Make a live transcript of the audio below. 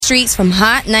streets from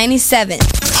Hot 97.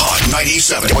 Hot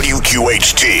 97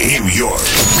 WQHT, New York.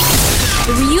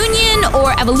 The reunion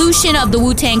or evolution of the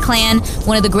Wu-Tang Clan,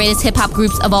 one of the greatest hip-hop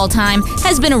groups of all time,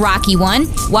 has been a rocky one.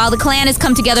 While the clan has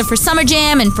come together for Summer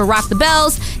Jam and for Rock the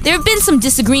Bells, there have been some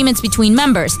disagreements between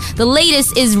members. The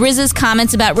latest is RZA's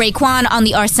comments about Raekwon on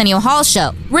the Arsenio Hall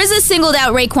show. RZA singled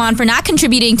out Raekwon for not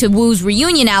contributing to Wu's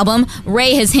reunion album.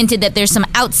 Ray has hinted that there's some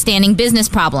outstanding business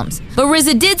problems. But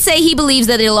RZA did say he believes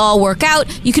that it'll all work out.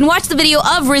 You can watch the video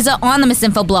of RZA on the Miss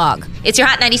Info blog. It's your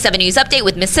Hot 97 News Update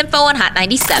with Miss Info on Hot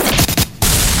 97.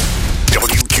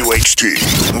 WQHT,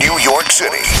 New York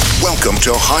City. Welcome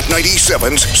to Hot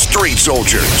 97's Street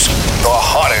Soldiers, the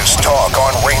hottest talk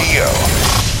on radio.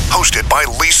 Hosted by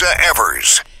Lisa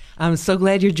Evers. I'm so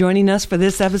glad you're joining us for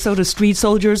this episode of Street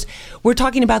Soldiers. We're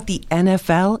talking about the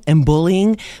NFL and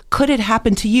bullying. Could it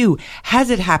happen to you? Has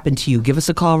it happened to you? Give us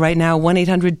a call right now,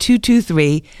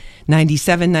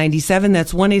 1-800-223-9797.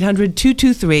 That's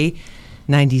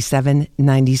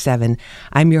 1-800-223-9797.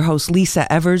 I'm your host, Lisa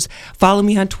Evers. Follow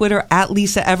me on Twitter at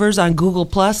Lisa Evers, on Google+,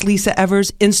 Lisa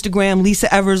Evers, Instagram,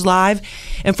 Lisa Evers Live.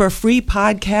 And for free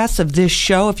podcasts of this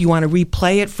show, if you want to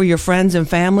replay it for your friends and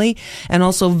family, and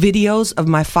also videos of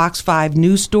my Fox 5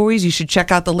 news stories, you should check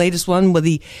out the latest one with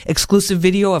the exclusive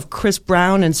video of Chris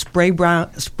Brown and Spray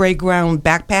Ground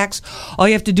backpacks. All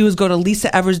you have to do is go to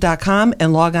lisaevers.com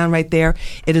and log on right there.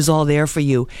 It is all there for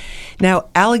you. Now,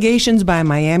 allegations by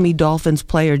Miami Dolphins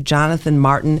player Jonathan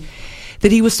Martin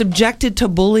that he was subjected to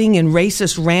bullying and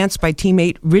racist rants by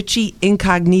teammate Richie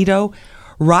Incognito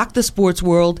rocked the sports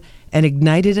world and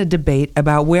ignited a debate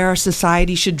about where our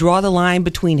society should draw the line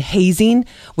between hazing,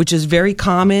 which is very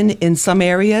common in some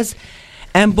areas,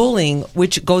 and bullying,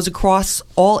 which goes across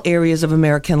all areas of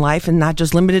American life and not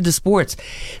just limited to sports.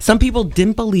 Some people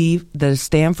didn't believe that a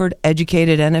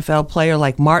Stanford-educated NFL player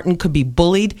like Martin could be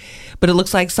bullied, but it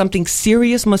looks like something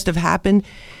serious must have happened,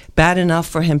 bad enough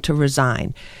for him to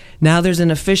resign. Now there's an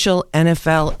official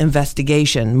NFL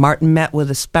investigation. Martin met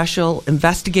with a special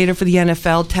investigator for the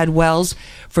NFL, Ted Wells,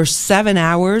 for 7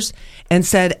 hours and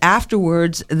said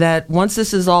afterwards that once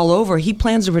this is all over, he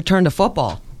plans to return to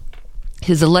football.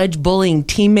 His alleged bullying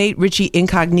teammate, Richie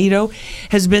Incognito,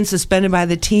 has been suspended by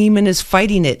the team and is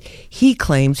fighting it. He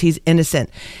claims he's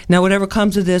innocent. Now, whatever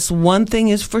comes of this, one thing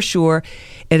is for sure,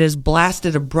 it has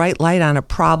blasted a bright light on a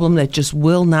problem that just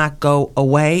will not go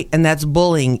away, and that's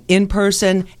bullying in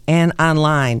person and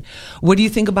online. What do you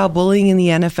think about bullying in the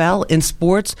NFL, in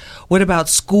sports? What about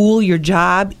school, your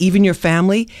job, even your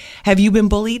family? Have you been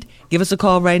bullied? Give us a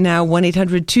call right now,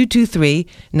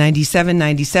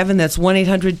 1-800-223-9797. That's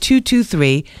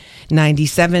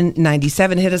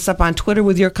 1-800-223-9797. Hit us up on Twitter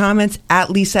with your comments, at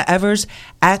Lisa Evers,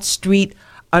 at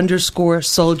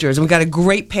Street_Soldiers. And we've got a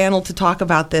great panel to talk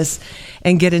about this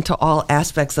and get into all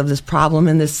aspects of this problem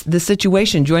and this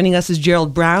situation. Joining us is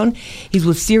Gerald Brown. He's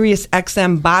with Sirius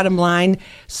XM Bottom Line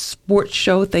Sports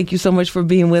Show. Thank you so much for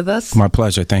being with us. My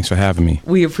pleasure. Thanks for having me.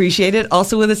 We appreciate it.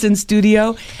 Also with us in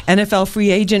studio, NFL free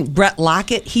agent Brett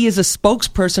Lockett. He is a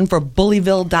spokesperson for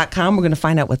Bullyville.com. We're going to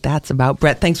find out what that's about.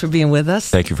 Brett, thanks for being with us.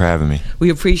 Thank you for having me.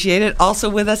 We appreciate it. Also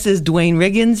with us is Dwayne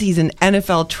Riggins. He's an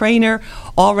NFL trainer,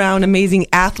 all-around amazing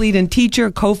athlete and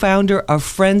teacher, co-founder of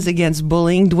Friends Against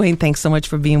Bullying. Dwayne, thanks so much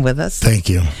for being with us. Thank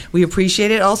you. We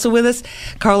appreciate it. Also with us,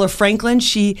 Carla Franklin.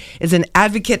 She is an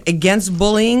advocate against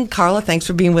bullying. Carla, thanks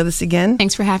for being with us again.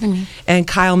 Thanks for having me. And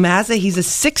Kyle Mazza. He's a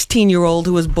 16-year-old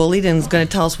who was bullied and is going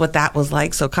to tell us what that was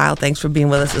like. So, Kyle, thanks for being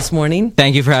with us this morning.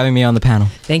 Thank you for having me on the panel.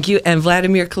 Thank you. And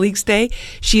Vladimir Kalikste.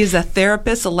 She is a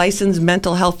therapist, a licensed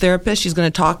mental health therapist. She's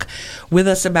going to talk with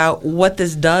us about what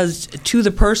this does to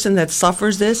the person that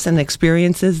suffers this and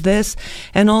experiences this,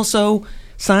 and also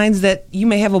signs that you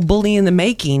may have a bully in the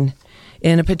making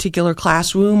in a particular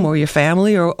classroom or your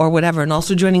family or whatever. And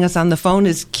also joining us on the phone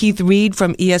is Keith Reed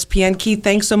from ESPN. Keith,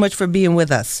 thanks so much for being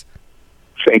with us.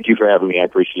 Thank you for having me. I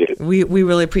appreciate it. We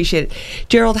really appreciate it.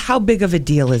 Gerald, how big of a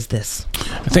deal is this?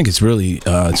 I think it's really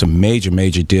it's a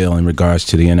major deal in regards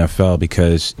to the NFL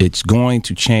because it's going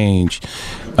to change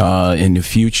in the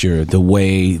future the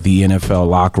way the NFL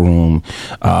locker room,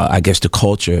 I guess the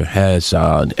culture has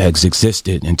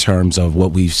existed in terms of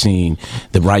what we've seen,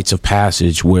 the rites of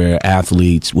passage where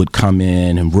athletes would come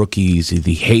in and rookies,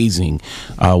 the hazing.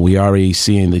 We already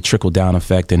seeing the trickle-down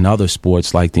effect in other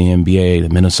sports like the NBA. The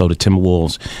Minnesota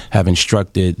Timberwolves have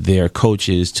instructed their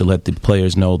coaches to let the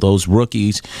players know those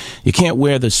rookies, you can't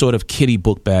wear the sort of kiddie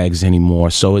book bags anymore.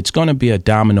 So it's going to be a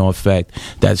domino effect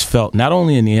that's felt not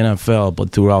only in the NFL but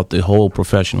throughout the whole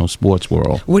professional sports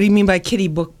world. What do you mean by kiddie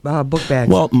book bags?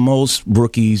 Well, most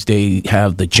rookies, they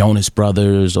have the Jonas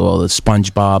Brothers or the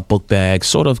SpongeBob book bags,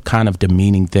 sort of kind of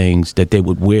demeaning things that they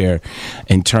would wear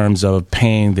in terms of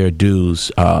paying their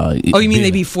dues. You mean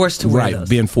they'd be forced to wear those? Right,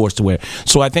 being forced to wear.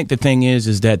 So I think the thing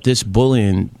is that this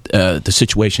bullying, the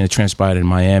situation that transpired in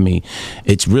Miami,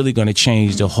 it's really going to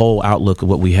change the whole outlook of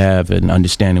what we have and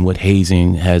understanding what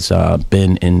hazing has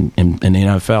been in the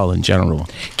NFL in general.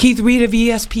 Keith Reed of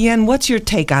ESPN, what's your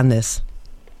take on this?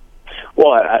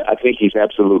 Well, I think he's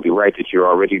absolutely right that you're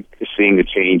already seeing a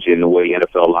change in the way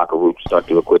NFL locker rooms start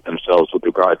to equip themselves with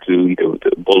regard to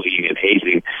the bullying and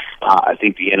hazing. I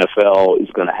think the NFL is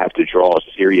going to have to draw a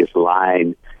serious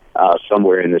line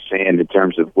somewhere in the sand in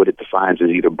terms of what it defines as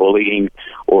either bullying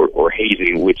or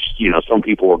hazing, which, some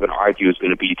people are going to argue is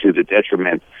going to be to the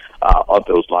detriment of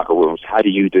those locker rooms. How do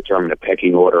you determine a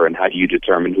pecking order, and how do you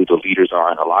determine who the leaders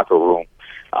are in a locker room?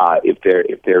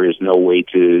 If there is no way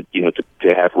to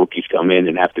have rookies come in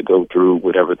and have to go through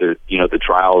whatever the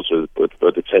trials or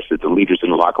the tests that the leaders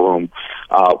in the locker room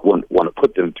want to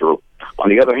put them through. On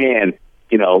the other hand,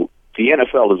 the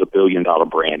NFL is $1 billion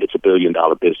brand. It's $1 billion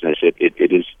business.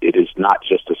 It is not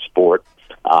just a sport.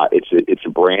 It's a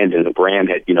brand, and a brand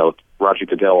that Roger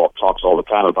Goodell talks all the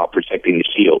time about protecting the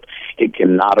shield. It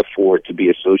cannot afford to be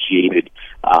associated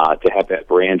to have that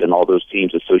brand and all those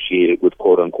teams associated with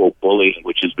quote unquote bullying,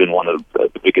 which has been one of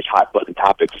the biggest hot button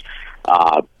topics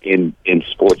in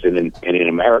sports and in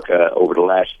America over the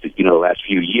last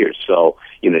few years. So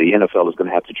the NFL is going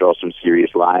to have to draw some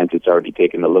serious lines. It's already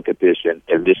taken a look at this, and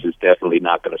this is definitely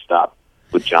not going to stop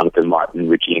with Jonathan Martin,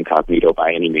 Richie Incognito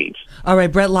by any means. All right,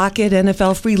 Brett Lockett,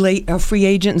 NFL free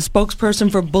agent and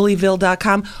spokesperson for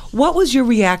Bullyville.com. What was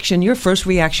your first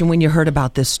reaction when you heard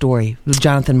about this story with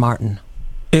Jonathan Martin?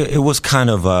 It was kind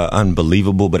of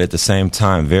unbelievable, but at the same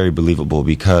time, very believable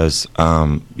because,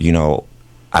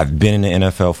 I've been in the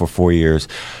NFL for 4 years,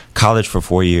 college for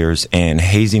 4 years, and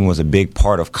hazing was a big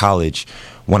part of college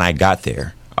when I got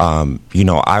there.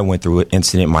 I went through an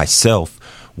incident myself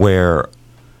where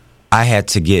I had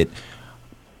to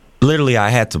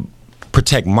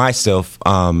protect myself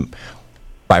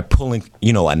by pulling,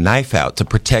 a knife out to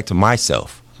protect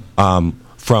myself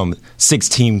from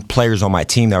 16 players on my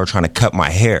team that were trying to cut my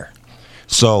hair.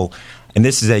 So, and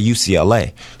this is at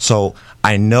UCLA. So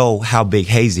I know how big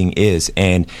hazing is,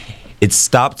 and it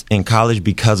stopped in college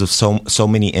because of so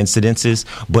many incidences,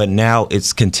 but now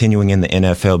it's continuing in the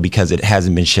NFL because it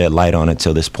hasn't been shed light on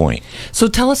until this point. So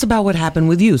tell us about what happened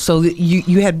with you. So do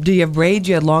you have braids?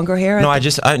 You had longer hair? No, I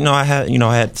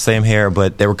had the same hair,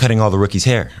 but they were cutting all the rookies'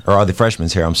 hair, or all the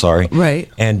freshmen's hair, I'm sorry. Right.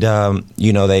 And,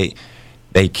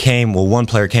 they came, one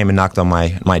player came and knocked on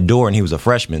my door, and he was a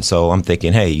freshman, so I'm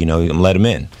thinking, hey, let him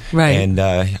in. Right. And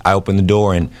I opened the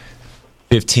door, and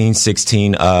 15,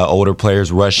 16 older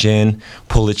players rush in,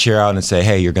 pull the chair out, and say,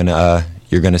 hey, you're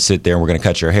gonna sit there and we're gonna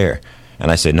cut your hair. And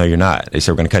I said, no, you're not. They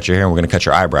said, we're gonna cut your hair and we're gonna cut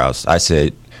your eyebrows. I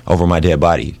said, over my dead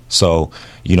body. So,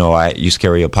 I used to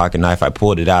carry a pocket knife. I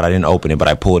pulled it out. I didn't open it, but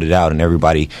I pulled it out, and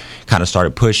everybody kind of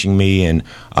started pushing me. And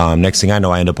next thing I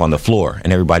know, I end up on the floor,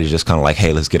 and everybody's just kind of like,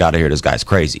 hey, let's get out of here. This guy's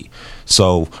crazy.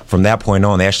 So from that point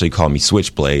on, they actually called me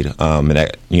Switchblade, and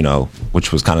that,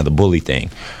 which was kind of the bully thing.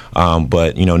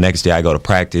 But next day I go to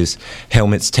practice,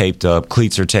 helmets taped up,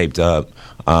 cleats are taped up,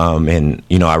 and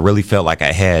I really felt like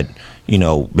I had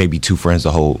maybe two friends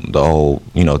the whole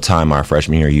time our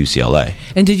freshman year at UCLA.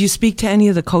 And did you speak to any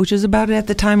of the coaches about it at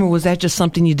the time, or was that just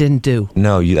something you didn't do?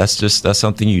 No, that's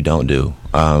something you don't do.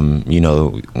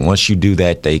 Once you do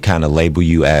that, they kind of label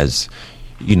you as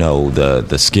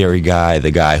the scary guy,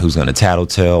 the guy who's going to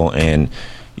tattletale, and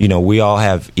we all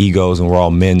have egos and we're all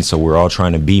men, so we're all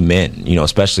trying to be men,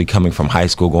 especially coming from high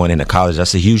school going into college.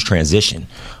 That's a huge transition.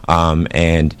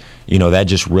 And that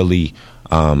just really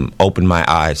opened my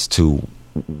eyes to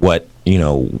what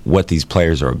these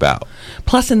players are about.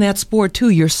 Plus, in that sport too,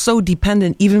 you're so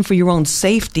dependent, even for your own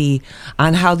safety,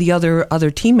 on how the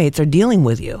other teammates are dealing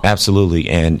with you. Absolutely,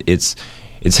 and it's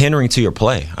hindering to your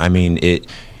play. I mean, it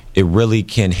really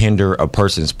can hinder a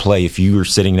person's play if you are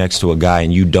sitting next to a guy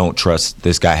and you don't trust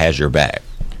this guy has your back.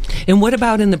 And what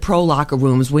about in the pro locker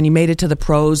rooms? When you made it to the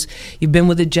pros, you've been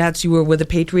with the Jets, you were with the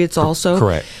Patriots also.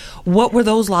 Correct. What were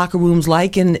those locker rooms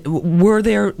like, and were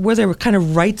there kind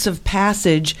of rites of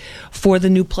passage for the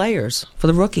new players, for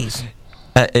the rookies?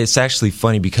 It's actually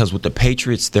funny because with the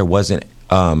Patriots, there wasn't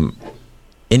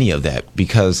any of that,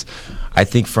 because I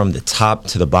think from the top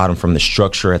to the bottom, from the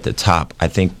structure at the top, I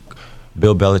think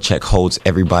Bill Belichick holds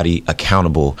everybody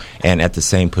accountable and at the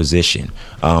same position.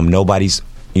 Nobody's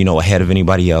ahead of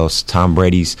anybody else. Tom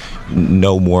Brady's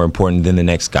no more important than the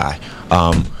next guy.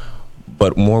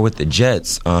 But more with the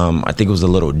Jets, I think it was a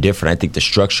little different. I think the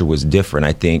structure was different.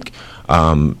 I think,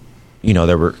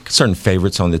 there were certain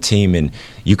favorites on the team, and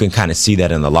you can kind of see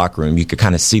that in the locker room. You could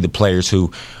kind of see the players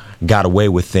who got away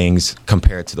with things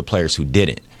compared to the players who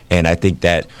didn't. And I think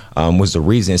that was the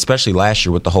reason, especially last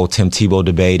year with the whole Tim Tebow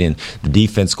debate and the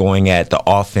defense going at the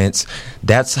offense.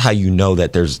 That's how you know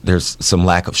that there's some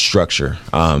lack of structure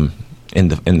in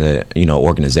the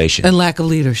organization and lack of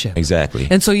leadership. Exactly.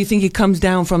 And so you think it comes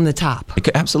down from the top?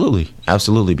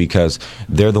 Absolutely, because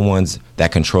they're the ones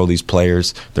that control these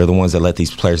players. They're the ones that let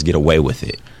these players get away with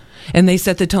it. And they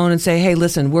set the tone and say, hey,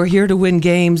 listen, we're here to win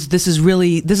games. This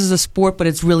is a sport, but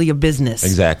it's really a business.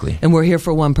 Exactly. And we're here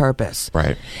for one purpose.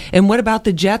 Right. And what about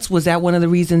the Jets? Was that one of the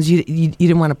reasons you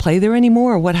didn't want to play there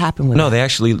anymore, or what happened with that? No,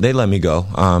 they let me go.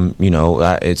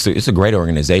 It's a great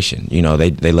organization.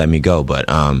 They let me go, but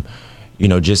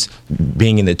just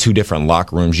being in the two different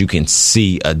locker rooms, you can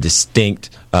see a distinct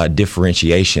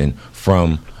differentiation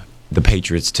from the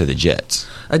Patriots to the Jets.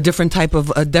 A different type of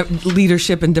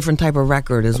leadership and different type of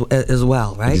record as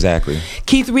well, right? Exactly.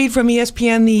 Keith Reed from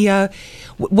ESPN,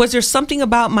 was there something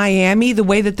about Miami, the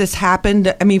way that this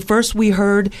happened? I mean, first we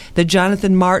heard that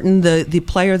Jonathan Martin, the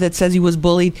player that says he was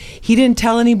bullied, he didn't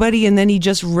tell anybody, and then he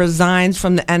just resigns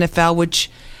from the NFL, which,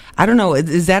 I don't know,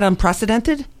 is that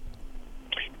unprecedented?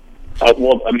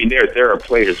 There are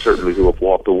players certainly who have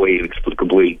walked away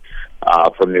inexplicably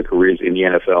from their careers in the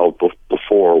NFL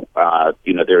before.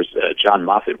 There's John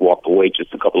Moffitt walked away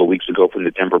just a couple of weeks ago from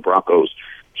the Denver Broncos,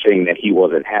 saying that he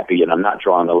wasn't happy. And I'm not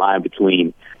drawing the line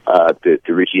between the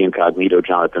Richie Incognito,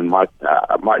 Jonathan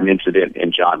Martin incident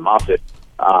and John Moffitt.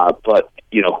 But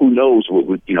who knows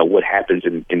what happens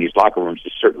in these locker rooms?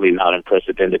 It's certainly not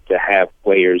unprecedented to have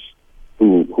players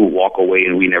who walk away,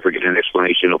 and we never get an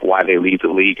explanation of why they leave the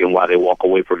league and why they walk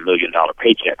away from $1 million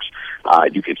paychecks.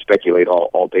 You could speculate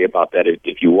all day about that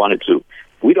if you wanted to.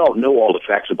 We don't know all the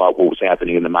facts about what was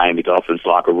happening in the Miami Dolphins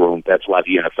locker room. That's why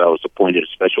the NFL has appointed a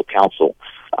special counsel.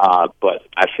 But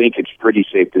I think it's pretty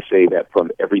safe to say that from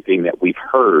everything that we've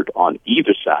heard on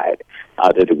either side,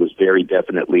 that it was very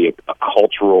definitely a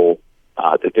cultural,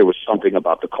 that there was something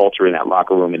about the culture in that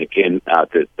locker room. And again,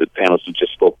 the panelist who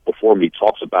just spoke before me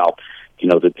talks about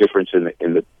the difference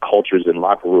in the cultures in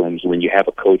locker rooms when you have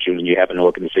a coach and when you have an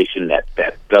organization that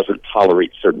doesn't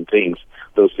tolerate certain things.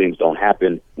 Those things don't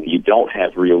happen. When you don't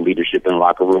have real leadership in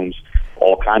locker rooms,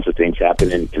 all kinds of things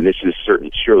happen. And this is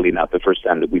surely not the first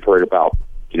time that we've heard about,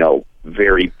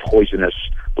 very poisonous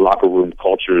locker room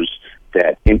cultures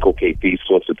that inculcate these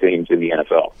sorts of things in the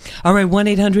NFL. All right,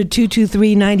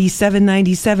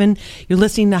 1-800-223-9797. You're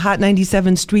listening to Hot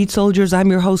 97 Street Soldiers. I'm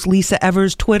your host, Lisa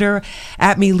Evers. Twitter,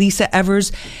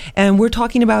 @me_Lisa_Evers. And we're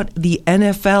talking about the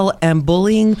NFL and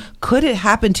bullying. Could it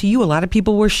happen to you? A lot of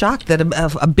people were shocked that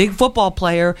a big football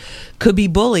player could be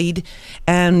bullied.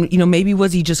 And, maybe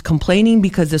was he just complaining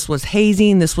because this was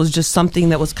hazing? This was just something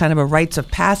that was kind of a rites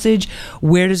of passage.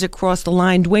 Where does it cross the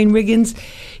line? Dwayne Riggins,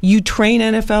 you train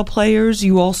NFL players.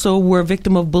 You also were a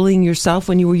victim of bullying yourself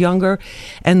when you were younger,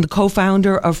 and the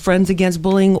co-founder of Friends Against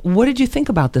Bullying. What did you think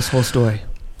about this whole story?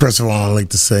 First of all, I'd like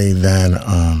to say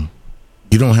that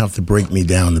you don't have to break me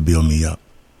down to build me up,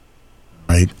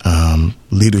 right?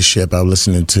 Leadership, I was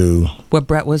listening to what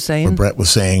Brett was saying.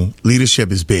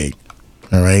 Leadership is big,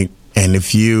 all right? And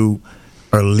if you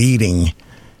are leading,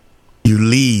 you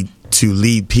lead to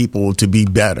lead people to be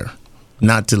better,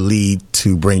 not to lead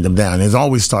to bring them down. It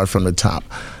always starts from the top.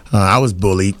 I was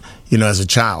bullied, as a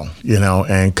child,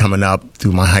 and coming up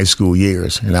through my high school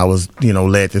years. And I was,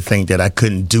 led to think that I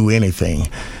couldn't do anything.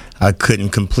 I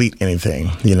couldn't complete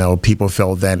anything. People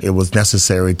felt that it was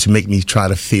necessary to make me try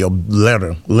to feel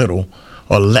little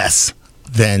or less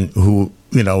than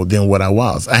than what I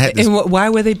was. And why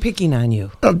were they picking on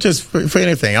you? Just for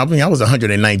anything. I was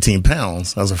 119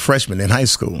 pounds. I was a freshman in high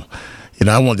school.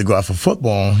 I wanted to go out for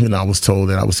football. I was told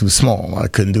that I was too small. I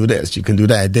couldn't do this. You can do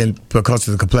that. Then because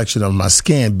of the complexion of my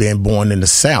skin, being born in the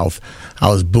South, I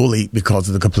was bullied because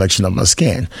of the complexion of my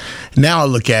skin. Now I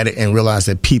look at it and realize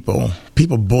that people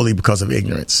bully because of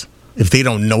ignorance. If they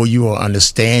don't know you or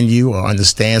understand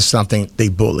something, they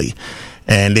bully.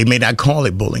 And they may not call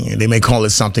it bullying. They may call it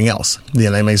something else.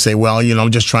 They may say, well,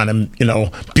 I'm just trying to,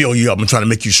 build you up. I'm trying to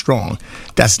make you strong.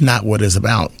 That's not what it's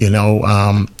about. It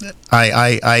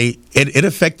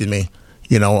affected me,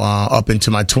 up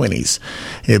into my 20s.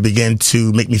 It began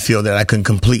to make me feel that I couldn't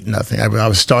complete nothing. I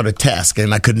would start a task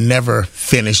and I could never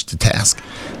finish the task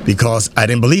because I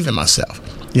didn't believe in myself.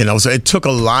 So it took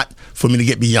a lot for me to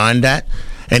get beyond that.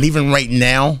 And even right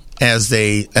now, as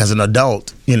an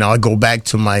adult, I go back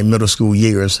to my middle school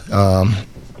years,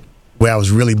 where I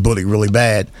was really bullied really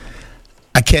bad.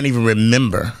 I can't even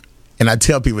remember, and I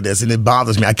tell people this, and it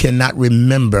bothers me. I cannot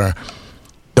remember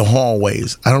the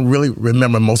hallways. I don't really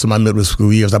remember most of my middle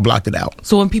school years. I blocked it out.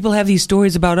 So when people have these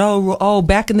stories about, oh,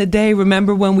 back in the day,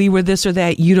 remember when we were this or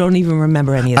that, you don't even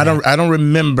remember any of that? I don't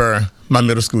remember my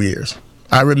middle school years.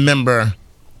 I remember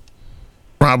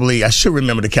I should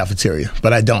remember the cafeteria,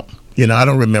 but I don't. I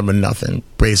don't remember nothing,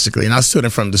 basically. And I stood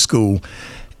in front of the school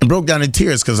and broke down in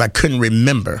tears because I couldn't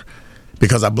remember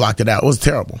because I blocked it out. It was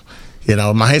terrible.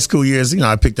 My high school years,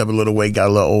 I picked up a little weight, got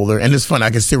a little older. And it's funny,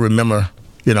 I can still remember,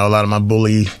 a lot of my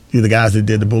the guys that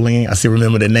did the bullying. I still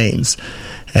remember their names.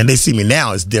 And they see me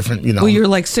now, it's different, Well, you're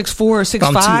like 6'4" or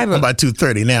 6'5"? I'm about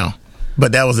 230 now.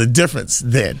 But that was a difference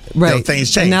then. Right.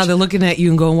 Things changed. And now they're looking at you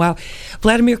and going, wow.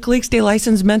 Vladimir Kalixte,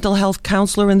 licensed mental health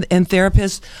counselor and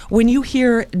therapist. When you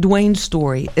hear Dwayne's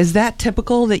story, is that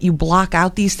typical that you block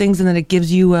out these things and then it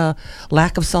gives you a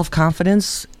lack of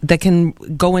self-confidence that can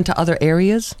go into other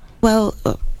areas? Well,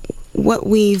 what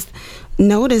we've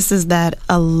noticed is that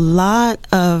a lot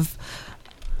of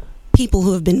people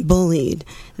who have been bullied,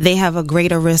 they have a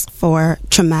greater risk for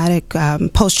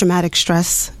post-traumatic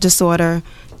stress disorder,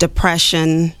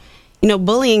 depression.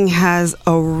 Bullying has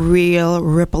a real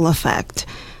ripple effect.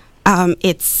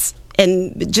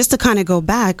 And just to kind of go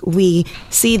back, we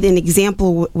see an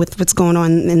example with what's going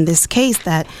on in this case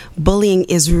that bullying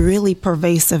is really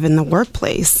pervasive in the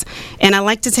workplace. And I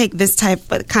like to take this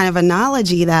kind of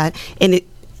analogy that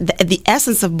the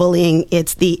essence of bullying,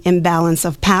 it's the imbalance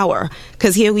of power.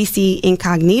 Because here we see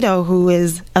Incognito, who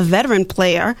is a veteran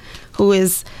player, who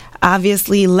is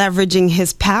obviously leveraging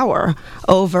his power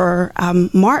over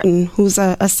Martin, who's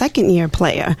a second-year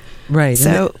player. Right.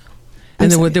 So,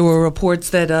 and there were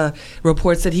reports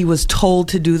that he was told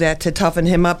to do that to toughen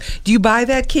him up. Do you buy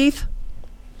that, Keith?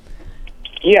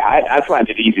 Yeah, I find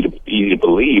it easy to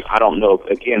believe. I don't know.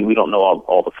 Again, we don't know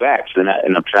all the facts, and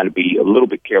I'm trying to be a little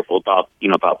bit careful about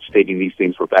stating these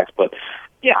things for facts. But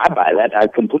yeah, I buy that. I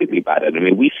completely buy that. I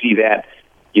mean, we see that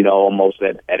almost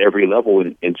at every level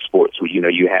in sports. Where,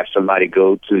 you have somebody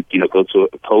go to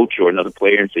a coach or another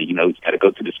player and say, you got to go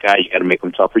to this guy. You got to make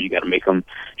him tougher. You got to make him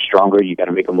stronger. You got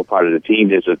to make him a part of the team.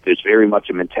 There's very much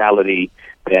a mentality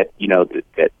that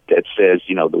that says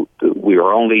we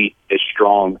are only as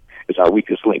strong as our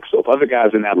weakest link. So if other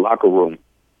guys in that locker room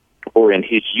or in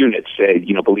his unit said,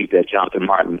 believe that Jonathan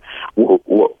Martin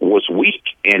was weak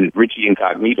and Richie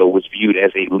Incognito was viewed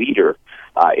as a leader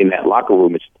in that locker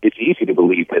room, it's easy to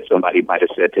believe that somebody might have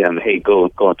said to him, hey, go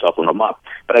and toughen him up.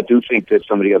 But I do think that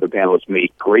some of the other panelists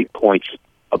made great points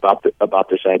about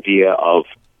this idea of,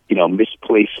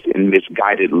 misplaced and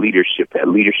misguided leadership. That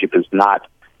leadership is not,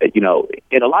 in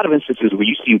a lot of instances where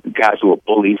you see guys who are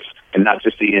bullies, and not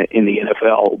just in the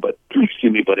NFL, but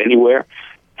anywhere,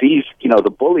 these,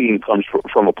 the bullying comes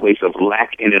from a place of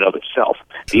lack in and of itself.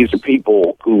 These are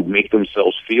people who make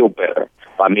themselves feel better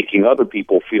by making other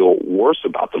people feel worse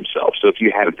about themselves. So if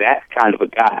you have that kind of a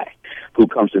guy who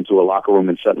comes into a locker room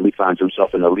and suddenly finds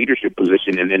himself in a leadership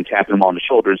position and then tap him on the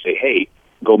shoulder and say, hey,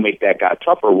 go make that guy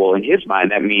tougher, well, in his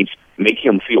mind, that means make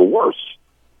him feel worse.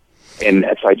 And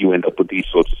that's how you end up with these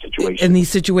sorts of situations. In these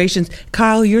situations.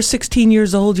 Kyle, you're 16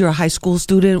 years old. You're a high school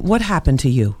student. What happened to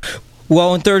you?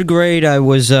 Well, in third grade, I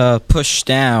was pushed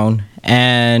down,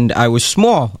 and I was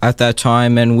small at that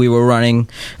time, and we were running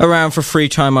around for free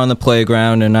time on the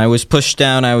playground, and I was pushed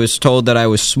down. I was told that I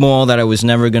was small, that I was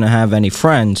never going to have any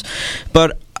friends.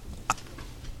 But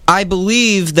I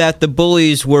believe that the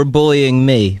bullies were bullying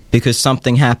me because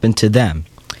something happened to them.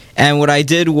 And what I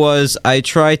did was I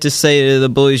tried to say to the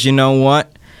bullies, you know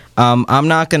what, I'm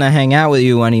not going to hang out with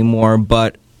you anymore,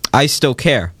 but I still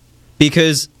care.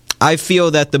 Because I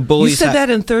feel that the bullies... You said that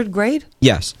in third grade?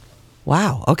 Yes.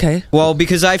 Wow, okay. Well,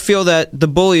 because I feel that the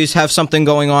bullies have something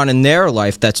going on in their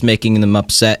life that's making them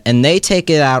upset, and they take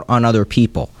it out on other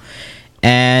people.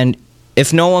 And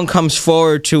if no one comes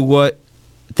forward to what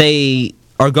they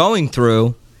are going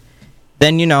through,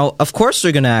 then, of course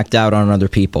they're going to act out on other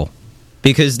people.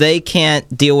 Because they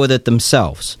can't deal with it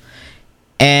themselves.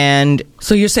 And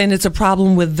so you're saying it's a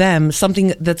problem with them.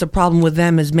 Something that's a problem with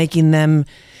them is making them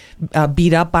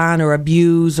beat up on or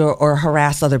abuse or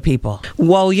harass other people.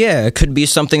 Well, yeah, it could be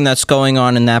something that's going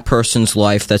on in that person's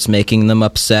life that's making them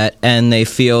upset, and they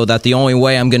feel that the only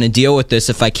way I'm going to deal with this,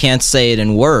 if I can't say it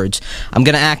in words, I'm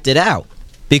going to act it out.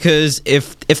 Because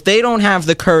if they don't have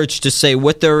the courage to say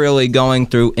what they're really going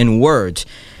through in words,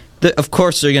 of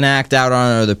course they're going to act out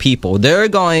on other people. They're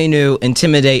going to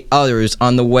intimidate others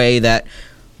on the way that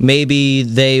maybe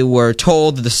they were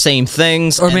told the same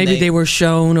things. Or maybe they were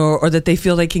shown or that they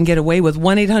feel they can get away with.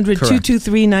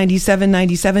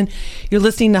 1-800-223-9797. You're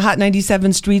listening to Hot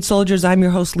 97 Street Soldiers. I'm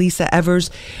your host, Lisa Evers.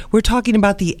 We're talking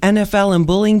about the NFL and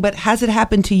bullying, but has it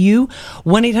happened to you?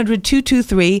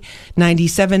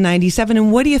 1-800-223-9797.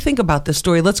 And what do you think about this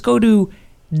story? Let's go to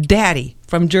Daddy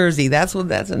from Jersey. That's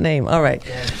a name. All right.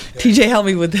 TJ, help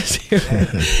me with this here.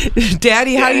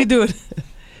 Daddy, how you doing?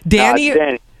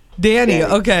 Danny? Danny,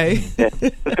 okay. Yeah.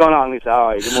 What's going on, Lisa? How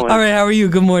are you? Good morning. All right, how are you?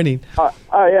 Good morning. Yeah,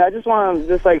 I just want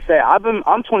to say,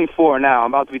 I'm 24 now.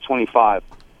 I'm about to be 25.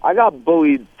 I got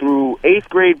bullied through 8th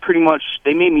grade pretty much.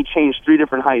 They made me change 3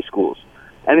 different high schools.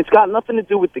 And it's got nothing to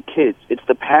do with the kids. It's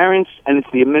the parents and it's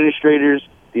the administrators,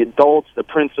 the adults, the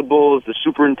principals, the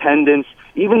superintendents,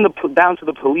 even down to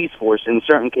the police force in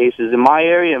certain cases. In my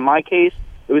area, in my case,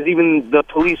 it was even the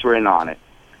police were in on it.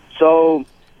 So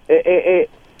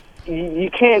you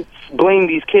can't blame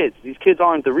these kids. These kids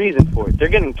aren't the reason for it. They're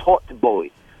getting taught to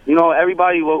bully. You know,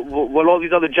 everybody, what all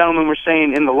these other gentlemen were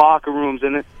saying in the locker rooms,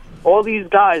 and all these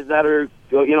guys that are,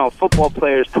 you know, football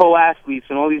players, pro athletes,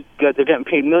 and all these guys, they're getting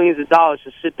paid millions of dollars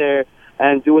to sit there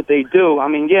and do what they do. I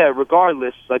mean, yeah,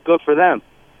 regardless, like, good for them.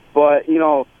 But, you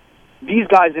know, these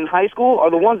guys in high school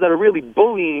are the ones that are really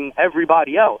bullying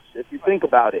everybody else, if you think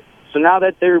about it. So now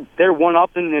that they're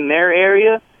one-upping in their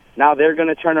area, now they're going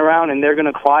to turn around and they're going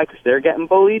to cry because they're getting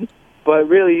bullied. But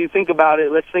really, you think about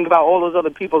it, let's think about all those other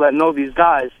people that know these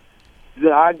guys.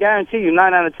 I guarantee you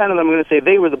 9 out of 10 of them are going to say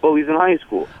they were the bullies in high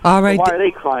school. All right. So why are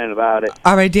they crying about it?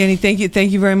 All right, Danny, thank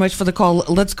you very much for the call.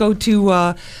 Let's go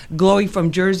to Chloe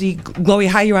from Jersey. Chloe,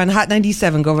 hi, you're on Hot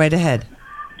 97. Go right ahead.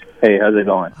 Hey, how's it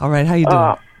going? All right, how you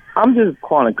doing? I'm just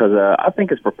calling because I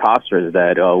think it's preposterous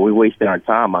that we're wasting our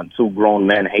time on 2 grown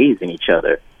men hazing each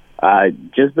other. I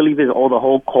just believe it's all the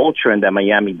whole culture in that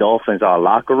Miami Dolphins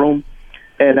locker room.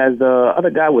 And as the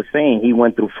other guy was saying, he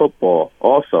went through football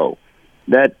also.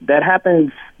 That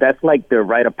happens, that's like the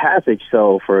rite of passage.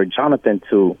 So for Jonathan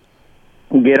to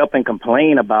get up and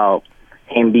complain about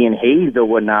him being hazed or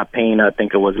whatnot, paying, I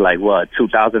think it was like,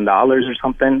 $2,000 or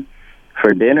something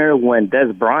for dinner, when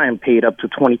Des Bryant paid up to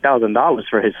 $20,000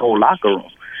 for his whole locker room.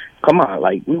 Come on,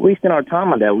 like, we're wasting our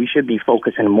time on that. We should be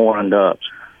focusing more on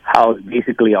how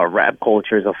basically our rap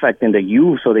culture is affecting the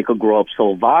youth so they could grow up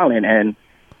so violent and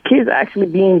kids actually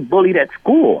being bullied at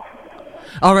school.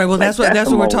 All right, well, that's what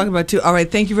we're talking about, too. All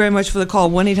right, thank you very much for the call.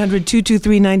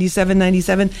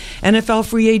 1-800-223-9797. NFL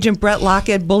free agent Brett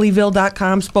Lockett,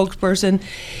 Bullyville.com spokesperson.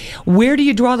 Where do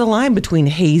you draw the line between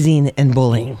hazing and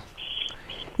bullying?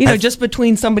 You know, just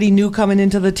between somebody new coming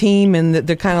into the team and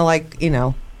they're kind of like, you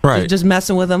know, right, just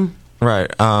messing with them. Right.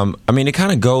 I mean, it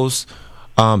kind of goes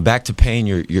back to paying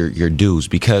your dues,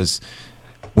 because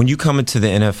when you come into the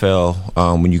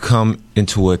NFL, when you come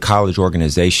into a college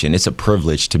organization, it's a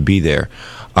privilege to be there.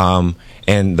 And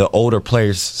the older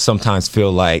players sometimes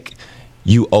feel like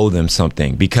you owe them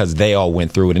something because they all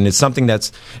went through it. And it's something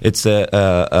it's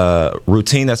a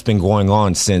routine that's been going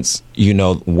on since, you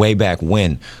know, way back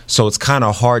when. So it's kind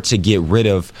of hard to get rid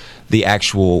of the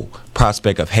actual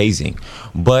prospect of hazing.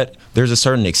 But there's a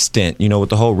certain extent, you know, with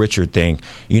the whole Richard thing,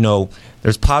 you know,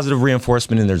 there's positive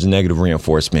reinforcement and there's negative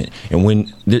reinforcement. And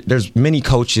when there's many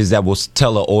coaches that will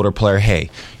tell an older player, hey,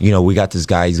 you know, we got this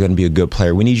guy, he's going to be a good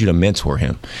player. We need you to mentor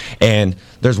him. And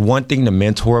there's one thing to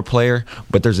mentor a player,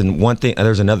 but there's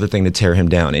another thing to tear him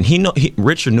down. And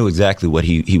Richard knew exactly what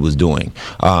he was doing.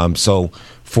 So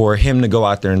for him to go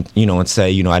out there and, you know, and say,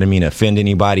 you know, I didn't mean to offend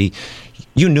anybody,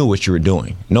 you knew what you were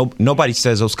doing. Nobody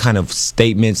says those kind of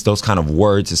statements, those kind of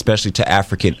words, especially to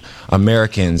African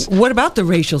Americans. What about the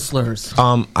racial slurs?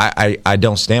 I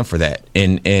don't stand for that.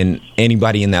 And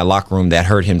anybody in that locker room that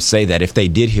heard him say that, if they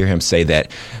did hear him say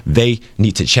that, they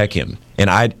need to check him. And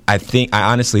I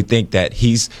honestly think that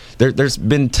there's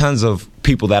been tons of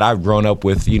people that I've grown up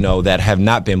with, you know, that have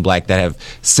not been black that have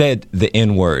said the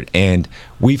N-word, and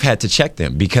we've had to check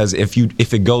them, because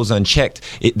if it goes unchecked,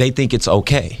 they think it's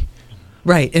okay.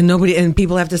 Right, and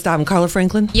people have to stop him. Carla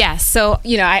Franklin? Yes, so,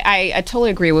 you know, I totally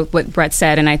agree with what Brett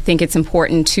said, and I think it's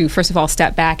important to, first of all,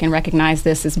 step back and recognize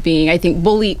this as being, I think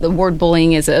the word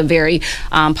bullying is a very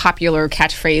popular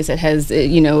catchphrase that has,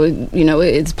 you know,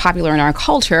 it's popular in our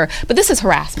culture, but this is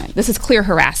harassment. This is clear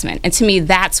harassment, and to me,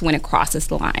 that's when it crosses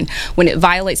the line, when it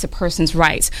violates a person's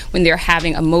rights, when they're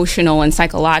having emotional and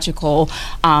psychological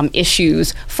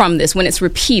issues from this, when it's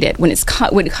repeated, when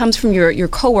it comes from your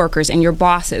coworkers and your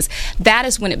bosses. that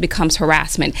is when it becomes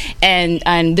harassment.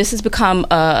 And this has become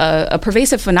a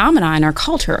pervasive phenomenon in our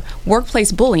culture.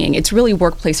 Workplace bullying, it's really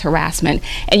workplace harassment.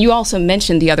 And you also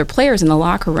mentioned the other players in the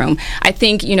locker room. I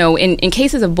think, in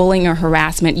cases of bullying or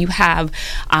harassment, you have,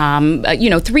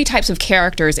 three types of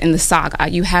characters in the saga.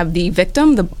 You have the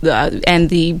victim, and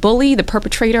the bully, the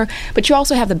perpetrator, but you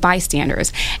also have the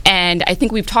bystanders. And I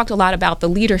think we've talked a lot about the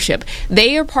leadership.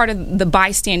 They are part of the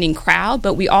bystanding crowd,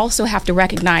 but we also have to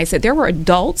recognize that there were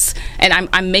adults, and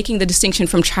I'm making the distinction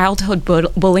from childhood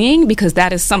bullying because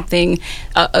that is something,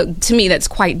 to me, that's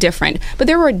quite different. But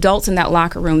there were adults in that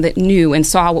locker room that knew and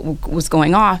saw what was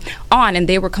going on, and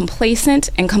they were complacent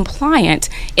and compliant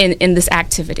in this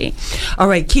activity. All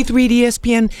right, Keith Reed,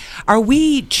 ESPN. Are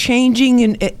we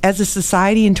changing as a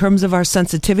society in terms of our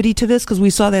sensitivity to this? Because we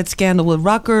saw that scandal with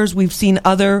Rutgers. We've seen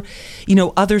other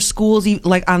schools,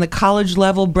 like on the college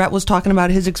level. Brett was talking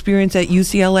about his experience at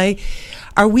UCLA.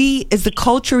 Is the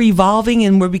culture evolving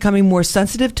and we're becoming more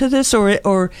sensitive to this,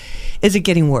 or is it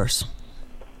getting worse?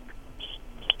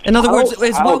 In other words,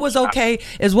 is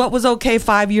what was okay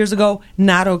 5 years ago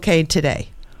not okay today?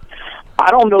 I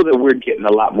don't know that we're getting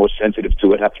a lot more sensitive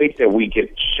to it. I think that we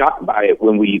get shocked by it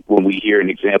when we hear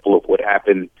an example of what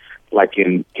happened, like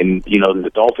in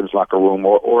the Dolphins locker room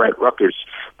or at Rutgers.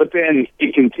 But then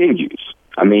it continues.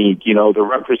 I mean, the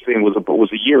Rutgers thing was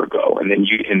a year ago, and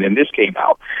then this came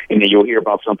out, and then you'll hear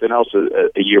about something else a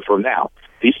year from now.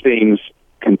 These things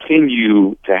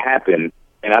continue to happen,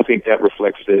 and I think that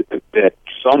reflects that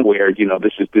somewhere,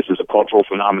 this is a cultural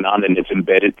phenomenon, and it's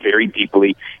embedded very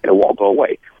deeply, and it won't go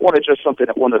away. I want to address something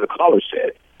that one of the callers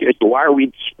said. So why are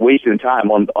we wasting time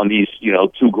on these,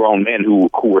 two grown men who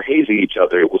were hazing each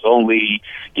other? It was only,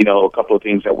 a couple of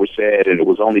things that were said, and it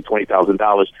was only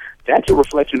 $20,000. That's a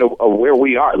reflection of where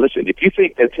we are. Listen, if you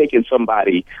think that taking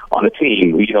somebody on a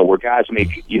team, where guys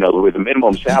make, where the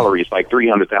minimum salary is like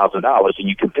 $300,000, and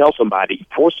you can force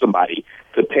somebody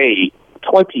to pay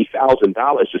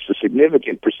 $20,000 is a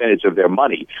significant percentage of their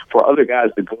money for other guys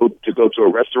to go to a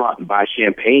restaurant and buy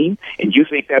champagne, and you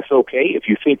think that's okay? If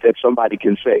you think that somebody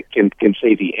can say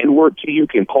the N-word to you,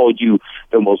 can call you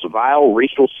the most vile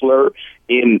racial slur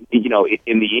in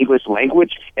the English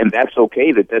language, and that's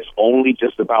okay, that's only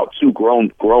just about two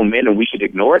grown men and we should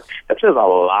ignore it, that says a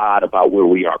lot about where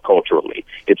we are culturally.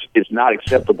 It's not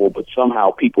acceptable, but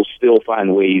somehow people still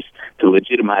find ways to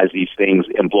legitimize these things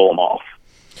and blow them off.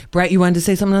 Brett, you wanted to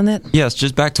say something on that? Yes,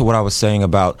 just back to what I was saying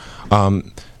about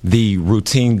the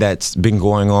routine that's been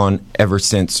going on ever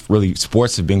since really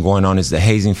sports have been going on is the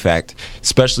hazing fact,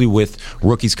 especially with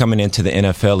rookies coming into the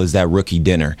NFL, is that rookie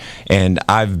dinner. And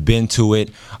I've been to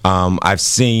it. I've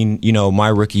seen, my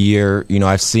rookie year,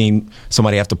 I've seen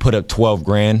somebody have to put up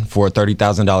 $12,000 for a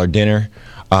 $30,000 dinner,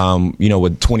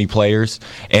 with 20 players.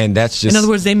 And that's just... In other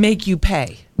words, they make you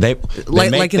pay. They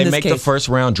make the first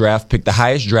round draft pick, the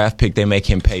highest draft pick, they make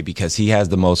him pay because he has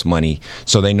the most money.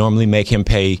 So they normally make him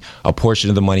pay a portion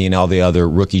of the money and all the other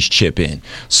rookies chip in.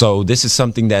 So this is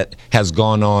something that has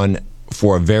gone on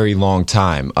for a very long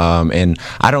time. And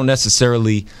I don't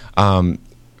necessarily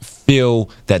feel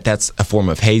that that's a form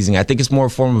of hazing. I think it's more a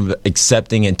form of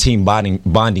accepting and team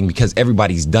bonding because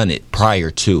everybody's done it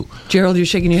prior to. Gerald, you're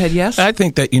shaking your head yes? I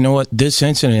think that, this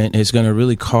incident is going to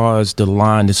really cause the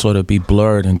line to sort of be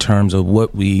blurred in terms of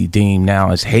what we deem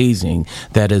now as hazing,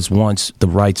 that is once the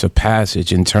rites of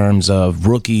passage, in terms of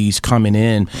rookies coming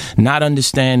in, not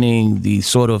understanding the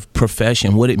sort of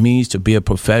profession, what it means to be a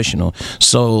professional.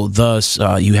 So thus,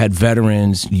 you had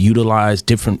veterans utilize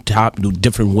different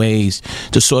ways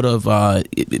to sort of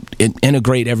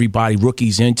integrate everybody,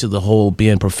 rookies, into the whole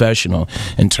being professional,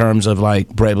 in terms of, like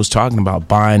Brett was talking about,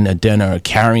 buying a dinner,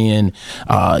 carrying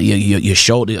your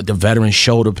shoulder, the veteran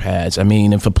shoulder pads. I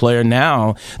mean, if a player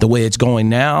now, the way it's going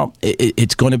now,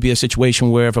 it's going to be a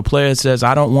situation where if a player says,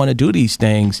 I don't want to do these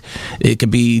things, it could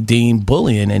be deemed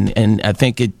bullying. And I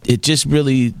think it just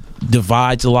really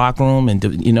divides the locker room, and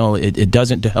it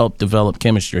doesn't help develop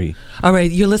chemistry. All right,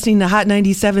 you're listening to Hot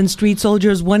 97 Street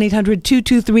Soldiers,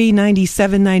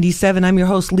 1-800-223-9797. I'm your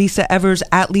host, Lisa Evers,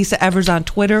 at Lisa Evers on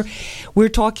Twitter. We're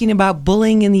talking about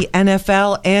bullying in the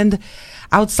NFL and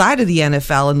outside of the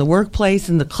NFL, in the workplace,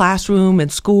 in the classroom,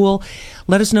 and school.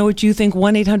 Let us know what you think.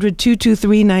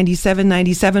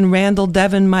 1-800-223-9797. Randall,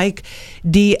 Devin, Mike,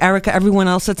 D, Erica, everyone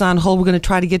else that's on hold. We're going to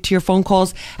try to get to your phone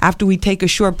calls after we take a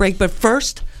short break. But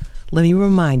first, let me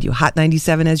remind you, Hot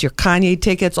 97 has your Kanye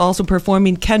tickets, also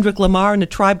performing Kendrick Lamar and A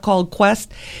Tribe Called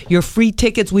Quest. Your free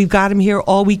tickets, we've got them here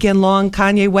all weekend long.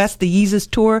 Kanye West, the Yeezus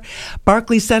Tour,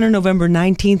 Barclays Center, November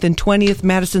 19th and 20th,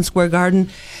 Madison Square Garden,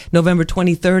 November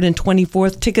 23rd and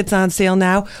 24th. Tickets on sale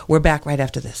now. We're back right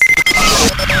after this.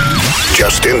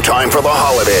 Just in time for the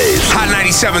holidays. Hot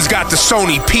 97's got the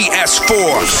Sony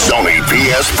PS4. Sony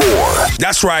PS4.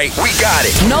 That's right, we got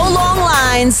it. No long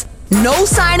lines. No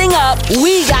signing up.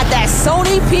 We got that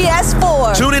Sony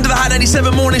PS4. Tune into the Hot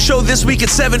 97 Morning Show this week at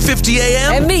 7:50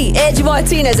 a.m. And me, Angie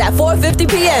Martinez, at 4:50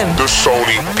 p.m. The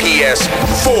Sony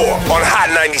PS4 on Hot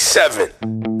 97.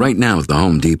 Right now at the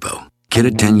Home Depot, get a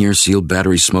 10-year sealed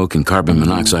battery smoke and carbon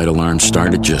monoxide alarm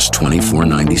start at just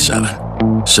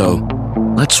 $24.97. So,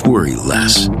 let's worry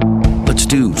less. Let's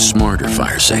do smarter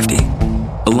fire safety.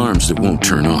 Alarms that won't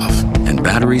turn off and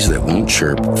batteries that won't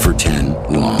chirp for 10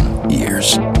 long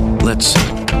years. Let's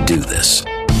do this.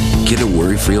 Get a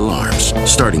worry-free alarms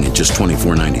starting at just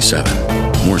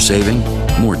 $24.97. More saving,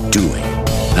 more doing.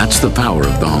 That's the power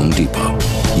of the Home Depot.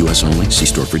 U.S. only. See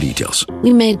store for details.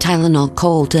 We made Tylenol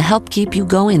Cold to help keep you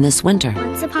going this winter.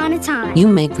 Once upon a time. You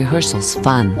make rehearsals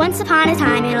fun. Once upon a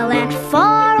time in a land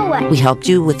far away. We helped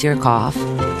you with your cough.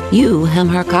 You hem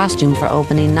her costume for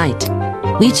opening night.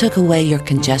 We took away your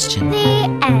congestion.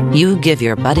 The end. You give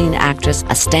your budding actress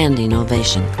a standing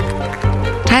ovation.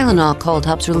 Tylenol Cold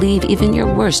helps relieve even your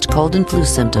worst cold and flu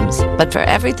symptoms. But for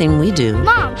everything we do...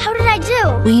 Mom, how did I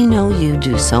do? We know you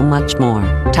do so much more.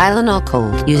 Tylenol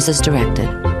Cold. Use as directed.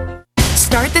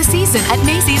 Start the season at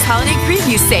Macy's Holiday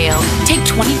Preview Sale. Take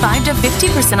 25 to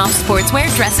 50% off sportswear,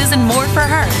 dresses, and more for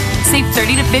her. Save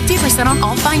 30 to 50% on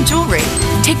all fine jewelry.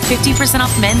 Take 50%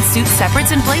 off men's suits,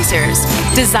 separates, and blazers.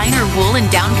 Designer wool and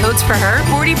down coats for her,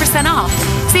 40% off.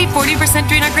 Save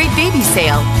 40% during our great baby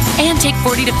sale. And take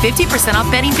 40 to 50% off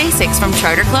bedding basics from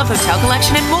Charter Club, Hotel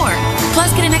Collection, and more.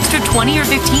 Plus, get an extra 20 or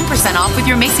 15% off with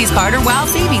your Macy's card or WOW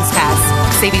Savings Pass.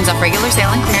 Savings off regular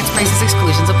sale and clearance prices.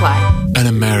 Exclusions apply. An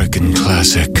American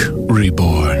classic,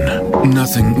 reborn.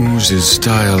 Nothing oozes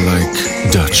style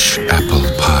like Dutch apple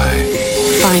pie.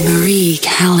 By Marie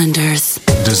Callender's.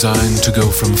 Designed to go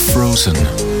from frozen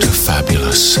to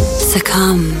fabulous.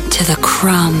 Succumb to the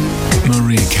crumb.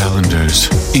 Marie Callender's.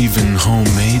 Even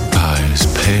homemade pies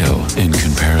pale in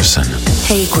comparison.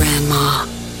 Hey, Grandma,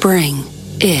 bring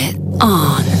it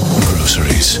on.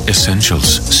 Groceries, essentials,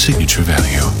 signature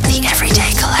value. The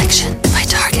Everyday Collection by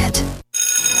Target.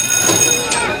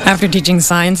 After teaching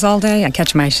science all day, I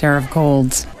catch my share of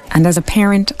colds. And as a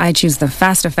parent, I choose the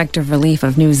fast, effective relief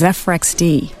of new Zephyrex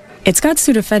D. It's got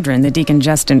pseudoephedrine, the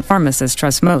decongestant pharmacists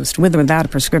trust most, with or without a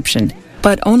prescription.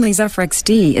 But only Zephyrex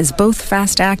D is both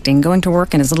fast-acting, going to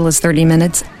work in as little as 30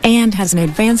 minutes, and has an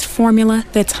advanced formula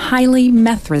that's highly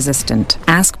meth-resistant.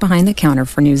 Ask behind the counter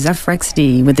for new Zephyrex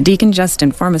D with the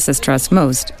decongestant pharmacists trust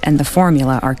most, and the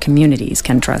formula our communities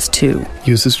can trust too.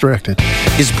 Use as directed.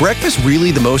 Is breakfast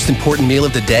really the most important meal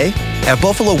of the day? At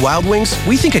Buffalo Wild Wings,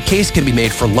 we think a case can be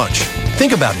made for lunch.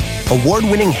 Think about it.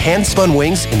 Award-winning hand-spun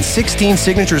wings in 16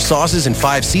 signature sauces and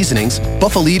 5 seasonings,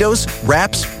 Buffalitos,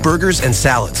 wraps, burgers, and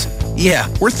salads. Yeah,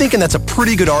 we're thinking that's a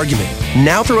pretty good argument.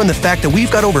 Now throw in the fact that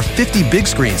we've got over 50 big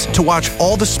screens to watch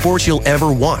all the sports you'll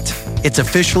ever want. It's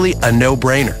officially a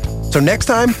no-brainer. So next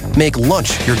time, make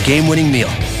lunch your game-winning meal.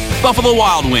 Buffalo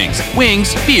Wild Wings.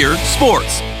 Wings, beer,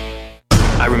 sports.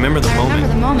 I remember the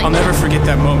moment. I'll never forget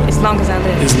that moment. As long as I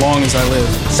live. As long as I live.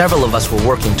 Several of us were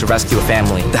working to rescue a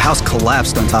family. The house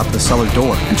collapsed on top of the cellar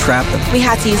door and trapped them. We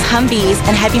had to use Humvees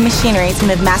and heavy machinery to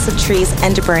move massive trees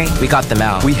and debris. We got them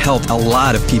out. We helped a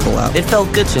lot of people out. It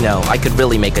felt good to know I could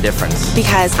really make a difference.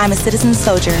 Because I'm a citizen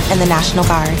soldier in the National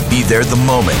Guard. Be there the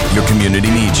moment your community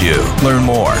needs you. Learn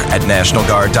more at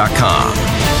NationalGuard.com.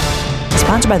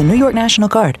 Sponsored by the New York National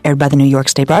Guard, aired by the New York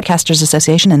State Broadcasters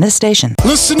Association and this station.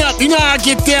 Listen up, you know how I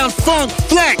get down funk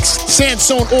flex.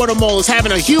 Sansone Auto Mall is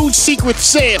having a huge secret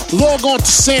sale. Log on to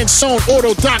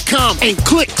SansoneAuto.com and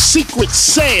click secret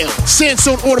sale.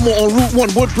 Sansone Auto Mall on Route 1,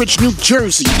 Woodbridge, New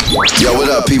Jersey. Yo, what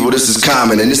up, people? This is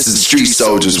Common, and this is Street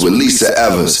Soldiers with Lisa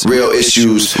Evers. Real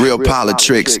issues, real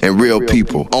politics, and real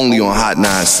people. Only on Hot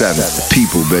 97.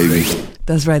 People, baby.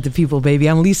 That's right, the people, baby.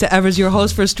 I'm Lisa Evers, your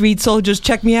host for Street Soldiers.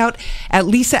 Check me out at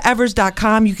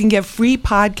lisaevers.com. You can get free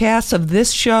podcasts of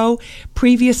this show,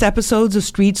 previous episodes of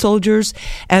Street Soldiers,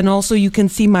 and also you can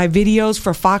see my videos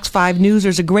for Fox 5 News.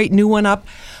 There's a great new one up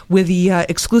with the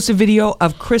exclusive video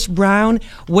of Chris Brown,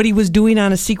 what he was doing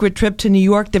on a secret trip to New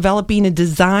York, developing a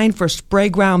design for spray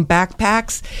ground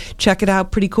backpacks. Check it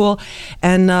out, pretty cool.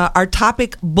 And our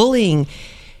topic, bullying.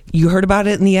 You heard about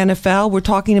it in the NFL. We're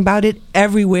talking about it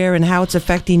everywhere and how it's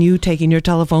affecting you. Taking your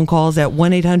telephone calls at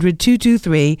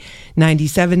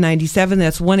 1-800-223-9797.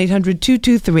 That's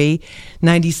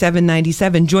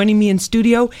 1-800-223-9797. Joining me in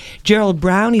studio, Gerald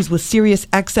Brown. He's with Sirius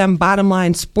XM Bottom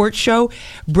Line Sports Show.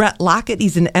 Brett Lockett.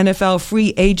 He's an NFL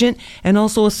free agent and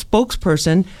also a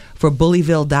spokesperson for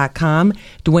Bullyville.com.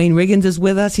 Dwayne Riggins is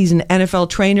with us. He's an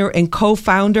NFL trainer and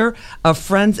co-founder of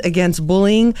Friends Against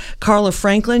Bullying. Carla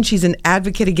Franklin, she's an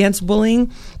advocate against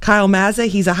bullying. Kyle Mazza,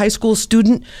 he's a high school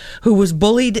student who was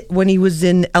bullied when he was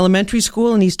in elementary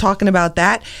school, and he's talking about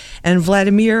that. And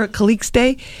Vladimir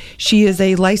Kalikste, she is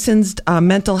a licensed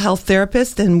mental health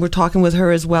therapist, and we're talking with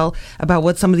her as well about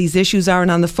what some of these issues are.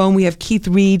 And on the phone, we have Keith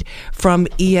Reed from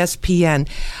ESPN.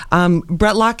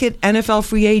 Brett Lockett, NFL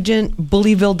free agent,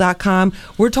 Bullyville.com.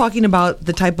 We're talking about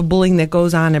the type of bullying that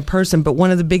goes on in person, but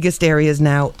one of the biggest areas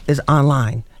now is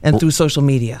online and through social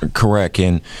media. Correct.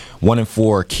 And 1 in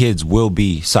 4 kids will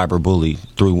be cyberbullied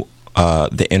through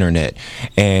the internet.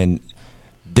 And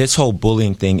this whole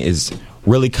bullying thing is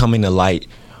really coming to light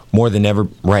more than ever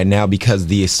right now because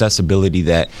the accessibility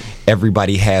that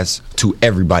everybody has to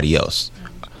everybody else.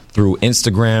 Through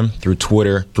Instagram, through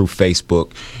Twitter, through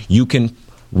Facebook, you can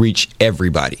reach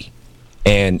everybody.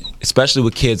 And especially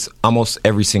with kids, almost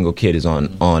every single kid is on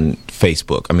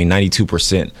Facebook. I mean,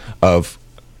 92% of,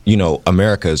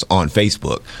 America is on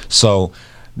Facebook. So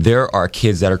there are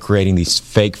kids that are creating these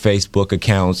fake Facebook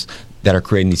accounts, that are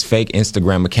creating these fake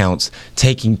Instagram accounts,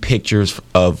 taking pictures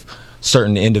of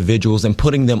certain individuals and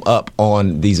putting them up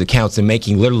on these accounts and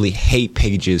making literally hate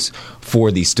pages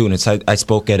for these students. I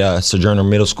spoke at Sojourner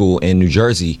Middle School in New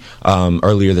Jersey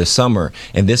earlier this summer,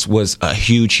 and this was a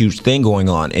huge thing going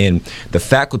on. And the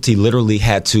faculty literally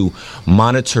had to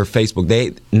monitor Facebook.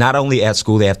 They not only at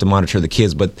school they have to monitor the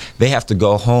kids, but they have to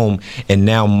go home and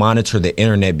now monitor the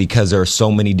internet because there are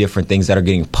so many different things that are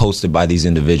getting posted by these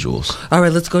individuals. All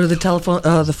right, let's go to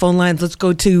the phone lines. Let's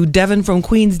go to Devin from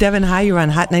Queens. Devin, hi, you're on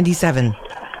Hot 97.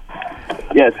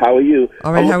 Yes, how are you?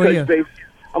 All right, how are you?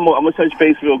 I'm gonna touch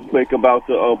base real quick about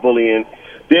the bullying.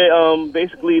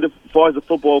 Basically, as far as the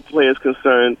football player is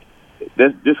concerned,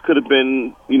 this could have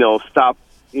been, stopped,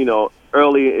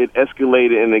 early. It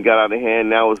escalated and it got out of hand.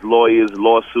 Now it's lawyers,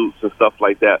 lawsuits, and stuff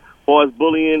like that. As far as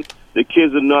bullying, the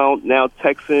kids are now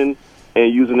texting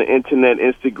and using the internet,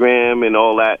 Instagram, and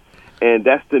all that. And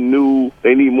that's the new.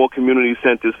 They need more community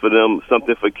centers for them,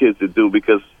 something for kids to do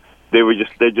because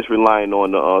they're just relying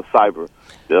on the cyber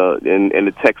and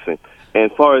the texting. And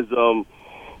as far as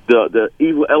the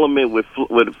evil element with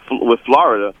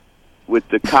Florida, with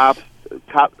the cops,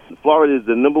 Florida is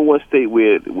the number one state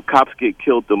where cops get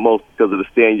killed the most because of the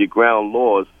stand your ground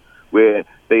laws, where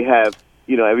they have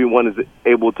everyone is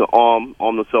able to arm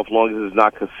themselves as long as it's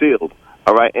not concealed.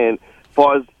 All right, and as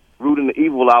far as rooting the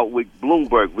evil out with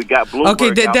Bloomberg. We got Bloomberg.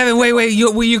 Okay, Devin, wait.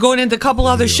 You're going into a couple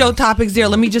other show topics there.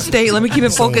 Let me keep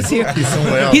it focused here.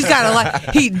 He's got a lot.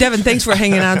 Devin, thanks for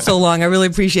hanging on so long. I really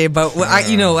appreciate it. But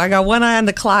I got one eye on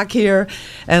the clock here,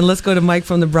 and let's go to Mike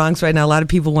from the Bronx right now. A lot of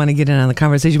people want to get in on the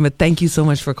conversation, but thank you so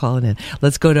much for calling in.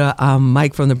 Let's go to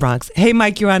Mike from the Bronx. Hey,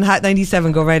 Mike, you're on Hot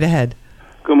 97. Go right ahead.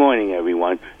 Good morning,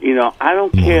 everyone. I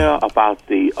don't care about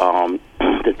the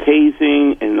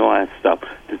tasing and all that stuff.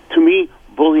 To me,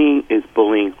 bullying is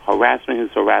bullying. Harassment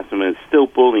is harassment. It's still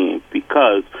bullying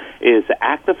because it is an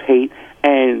act of hate.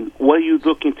 And what are you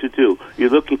looking to do? You're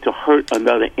looking to hurt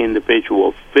another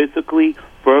individual physically,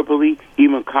 verbally,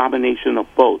 even a combination of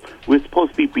both. We're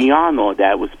supposed to be beyond all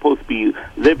that. We're supposed to be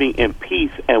living in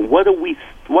peace. And what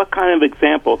kind of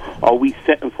example are we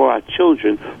setting for our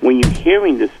children when you're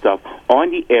hearing this stuff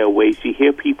on the airways? You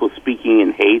hear people speaking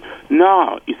in hate.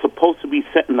 No, you're supposed to be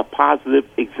setting a positive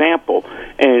example.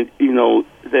 And,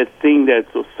 that thing that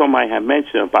somebody had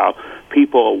mentioned about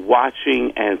people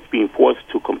watching and being forced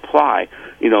to comply.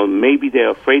 Maybe they're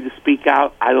afraid to speak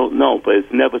out. I don't know, but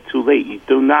it's never too late. You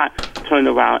do not turn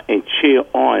around and cheer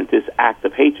on this act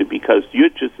of hatred because you're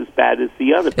just as bad as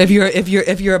the other people.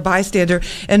 If you're a bystander.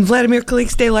 And Vladimir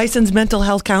Kalikste, licensed mental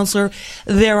health counselor,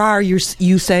 there are, you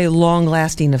say,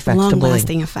 long-lasting effects to bullying.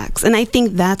 Long-lasting effects. And I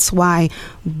think that's why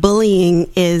bullying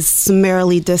is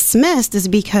summarily dismissed, is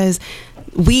because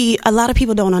a lot of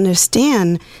people don't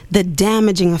understand the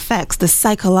damaging effects, the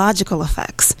psychological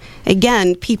effects.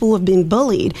 Again, people who have been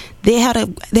bullied,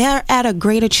 they're at a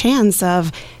greater chance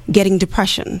of getting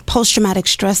depression, post-traumatic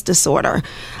stress disorder.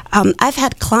 I've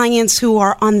had clients who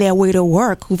are on their way to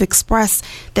work who've expressed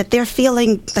that they're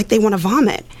feeling like they want to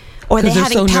vomit, or they're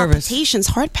having so nervous. palpitations,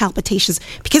 heart palpitations,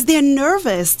 because they're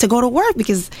nervous to go to work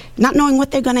because not knowing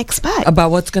what they're going to expect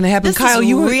about what's going to happen. This Kyle, is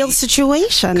you were real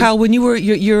situation. Kyle, when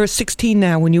you're 16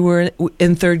 now, when you were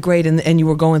in third grade and you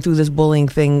were going through this bullying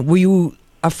thing, were you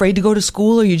afraid to go to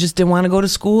school, or you just didn't want to go to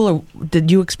school, or did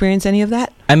you experience any of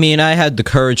that? I mean, I had the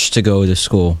courage to go to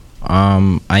school.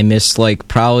 I missed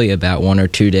probably about 1 or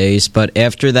 2 days, but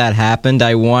after that happened,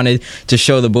 I wanted to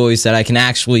show the bullies that I can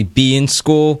actually be in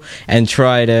school and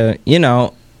try to,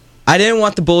 I didn't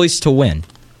want the bullies to win.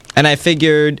 And I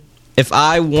figured if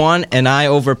I won and I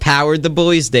overpowered the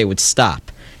bullies, they would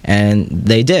stop. And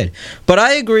they did. But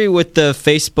I agree with the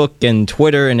Facebook and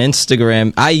Twitter and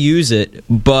Instagram. I use it,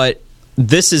 but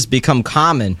this has become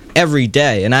common every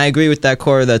day. And I agree with that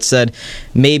Cora that said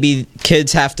maybe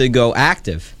kids have to go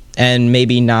active and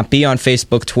maybe not be on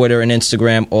Facebook, Twitter, and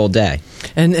Instagram all day.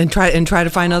 And try to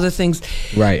find other things.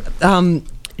 Right.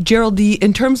 Gerald,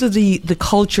 in terms of the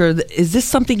culture, is this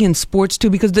something in sports too?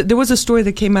 Because there was a story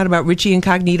that came out about Richie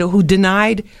Incognito who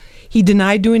denied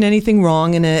doing anything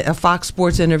wrong in a Fox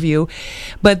Sports interview,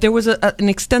 but there was an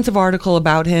extensive article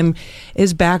about him,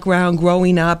 his background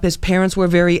growing up. His parents were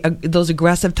very those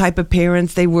aggressive type of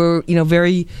parents. They were,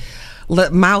 very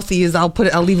mouthy, as I'll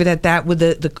leave it at that, with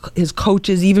his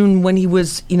coaches, even when he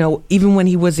was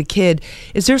a kid.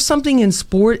 Is there something in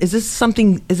sport? Is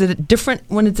it different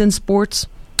when it's in sports?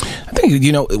 I think,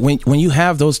 when you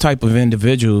have those type of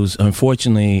individuals,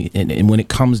 unfortunately, and when it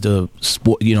comes to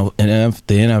sport, in the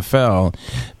NFL,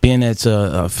 being it's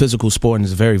a physical sport and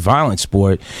it's a very violent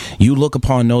sport, you look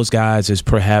upon those guys as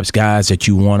perhaps guys that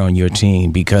you want on your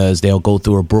team because they'll go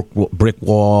through a brick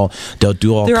wall, they'll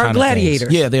do all kinds of things. They're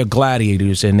gladiators. Yeah, they're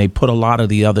gladiators, and they put a lot of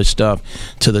the other stuff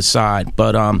to the side.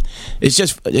 But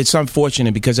it's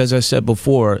unfortunate because, as I said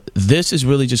before, this is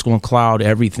really just going to cloud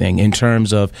everything in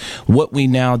terms of what we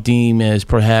now deem as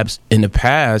perhaps in the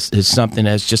past is something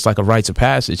that's just like a rites of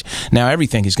passage. Now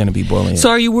everything is going to be bullying. So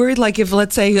are you worried, like if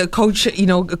let's say a coach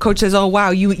says, "Oh wow,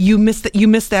 you missed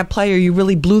that play, or you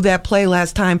really blew that play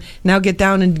last time. Now get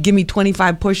down and give me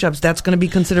 25 push-ups." That's going to be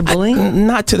considered bullying?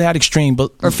 Not to that extreme,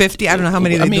 but or 50. I don't know how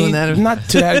many they're doing that. Not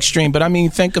to that extreme, but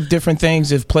think of different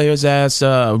things. If players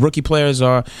rookie players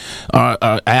are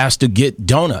asked to get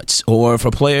donuts, or if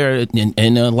a player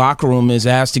in the locker room is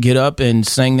asked to get up and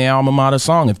sing their alma mater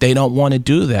song, if they don't want to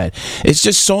do that. It's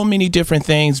just so many different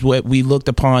things what we looked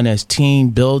upon as team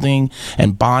building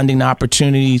and bonding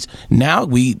opportunities. Now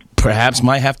we perhaps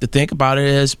might have to think about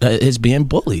it as being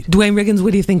bullied. Dwayne Riggins,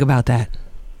 what do you think about that?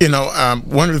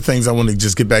 One of the things I want to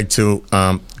just get back to,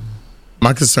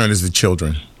 my concern is the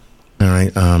children. All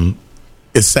right.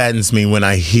 It saddens me when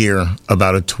I hear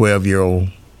about a 12-year-old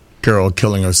girl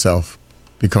killing herself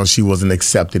because she wasn't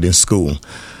accepted in school,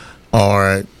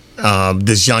 or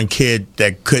this young kid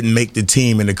that couldn't make the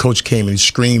team and the coach came and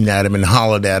screamed at him and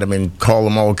hollered at him and called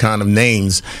him all kind of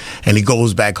names, and he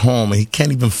goes back home and he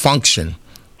can't even function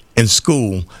in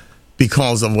school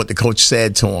because of what the coach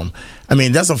said to him.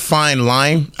 That's a fine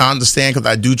line. I understand because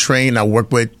I do train. I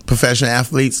work with professional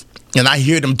athletes, and I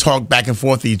hear them talk back and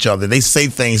forth to each other. They say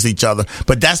things to each other,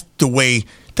 but that's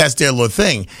their little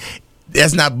thing.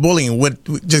 That's not bullying.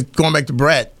 Just going back to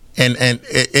Brett, and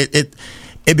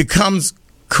it becomes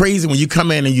crazy when you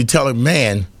come in and you tell a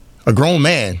grown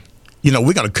man,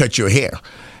 we're going to cut your hair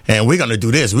and we're going to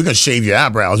do this. We're going to shave your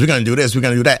eyebrows. We're going to do this. We're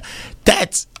going to do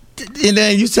that. And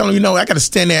then you tell him, I got to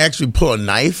stand there and actually pull a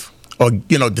knife or,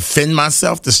 defend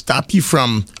myself to stop you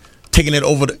from taking it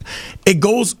over. It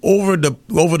goes over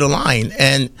the line.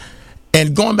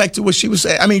 And going back to what she was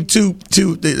saying, to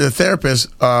the therapist,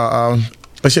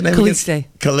 what's your name?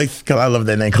 Caliste. I love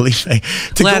that name, Caliste.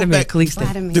 Vladimir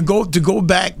Caliste. To go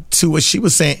back to what she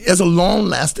was saying, is a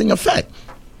long-lasting effect.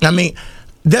 There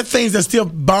are things that still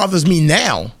bothers me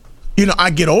now. I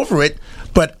get over it,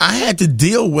 but I had to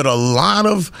deal with a lot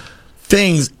of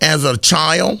things as a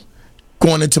child,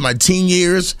 going into my teen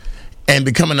years, and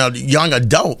becoming a young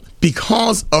adult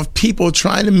because of people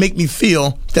trying to make me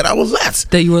feel that I was less.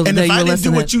 And if I didn't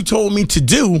do what you told me to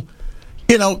do,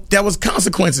 there was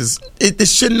consequences. It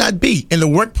should not be in the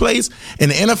workplace, in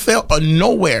the NFL, or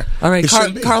nowhere. All right,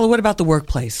 Carla, what about the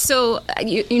workplace? So,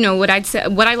 what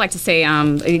I like to say,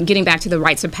 getting back to the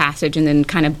rites of passage and then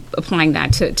kind of applying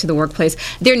that to the workplace,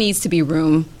 there needs to be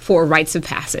room for rites of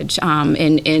passage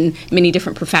in many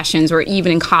different professions, or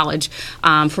even in college,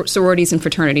 for sororities and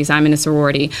fraternities. I'm in a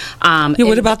sorority.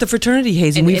 What about the fraternity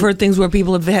hazing? We've heard things where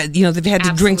people have had, they've had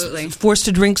to drink, forced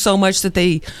to drink so much that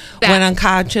they went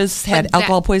unconscious, had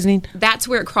alcohol poisoning? That's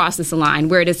where it crosses the line,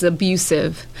 where it is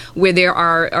abusive, where there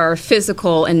are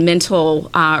physical and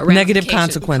mental negative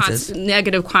consequences.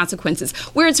 Negative consequences,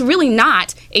 where it's really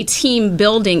not a team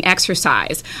building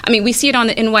exercise. I mean, we see it on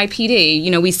the NYPD.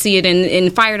 You know, we see it in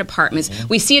fire departments. Mm-hmm.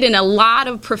 We see it in a lot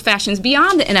of professions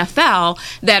beyond the NFL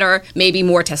that are maybe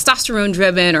more testosterone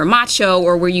driven or macho,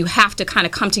 or where you have to kind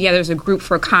of come together as a group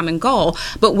for a common goal.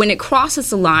 But when it crosses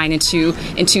the line into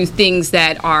things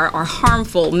that are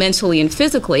harmful mentally and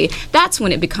physically, that's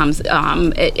when it becomes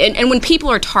and when people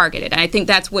are targeted. And I think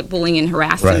that's what bullying and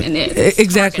harassment is.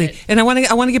 Exactly. Targeted. And I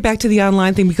want to get back to the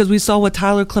online thing, because we saw what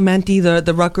Tyler Clementi,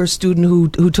 the Rutgers student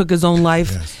who took his own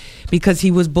life. Yes. Because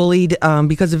he was bullied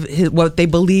because of what they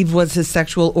believed was his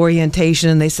sexual orientation,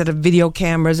 and they set up video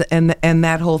cameras and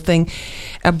that whole thing.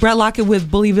 Brett Lockett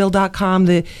with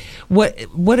Bullyville.com.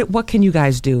 What can you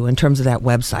guys do in terms of that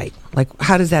website? Like,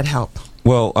 how does that help?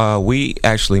 Well, we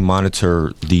actually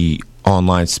monitor the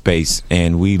online space,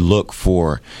 and we look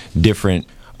for different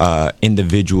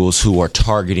individuals who are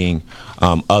targeting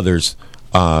others.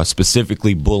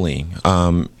 Specifically bullying,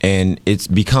 and it's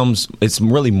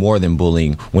really more than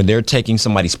bullying when they're taking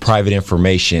somebody's private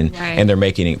information and they're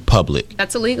making it public.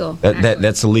 That's illegal.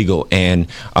 That's illegal, and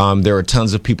there are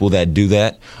tons of people that do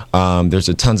that.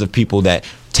 There's tons of people that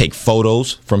take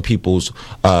photos from people's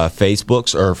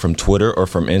Facebooks or from Twitter or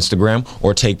from Instagram,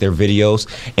 or take their videos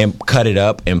and cut it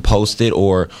up and post it,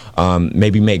 or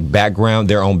maybe make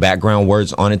their own background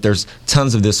words on it. There's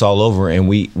tons of this all over, and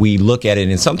we look at it,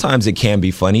 and sometimes it can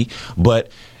be funny,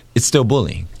 but it's still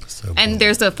bullying. And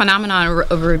there's a phenomenon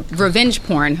of revenge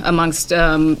porn amongst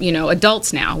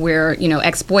adults now, where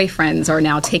ex-boyfriends are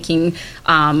now taking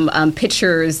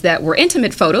pictures that were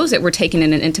intimate photos that were taken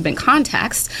in an intimate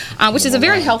context, which is a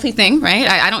very healthy thing, right?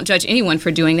 I don't judge anyone for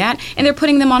doing that, and they're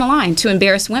putting them online to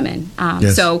embarrass women.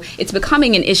 Yes. So it's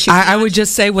becoming an issue. I would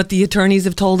just say what the attorneys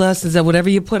have told us is that whatever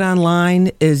you put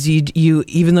online is you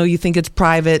even though you think it's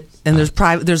private, and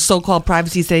there's so-called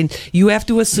privacy, saying you have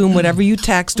to assume whatever you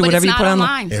text or whatever you put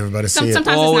online. Everybody see it.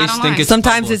 Sometimes always it's not think online.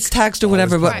 Sometimes it's text or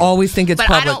whatever, but always think it's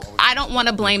public. I don't want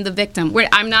to blame the victim.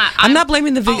 I'm not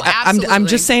blaming the victim. I'm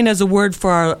just saying, as a word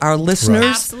for our listeners,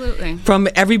 absolutely. From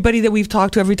everybody that we've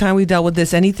talked to every time we've dealt with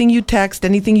this, anything you text,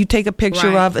 anything you take a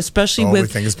picture of, especially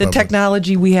with the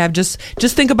technology we have, just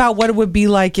think about what it would be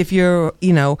like if your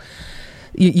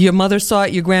mother saw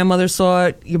it, your grandmother saw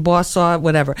it, your boss saw it,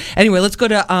 whatever. Anyway, let's go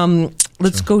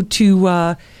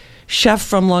to Chef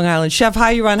from Long Island. Chef,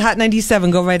 hi, you're on Hot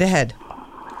 97. Go right ahead.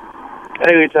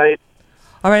 Hey, tight.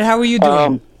 All right, how are you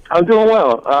doing? I'm doing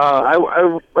well.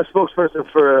 I'm a spokesperson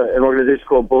for an organization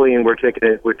called Bullying We're Kicking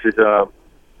It, which is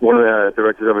one of the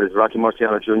directors of it is Rocky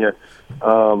Marciano Jr.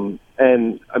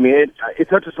 And, I mean, it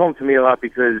touches home to me a lot,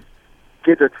 because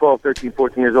kids are 12, 13,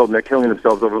 14 years old, and they're killing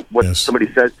themselves over what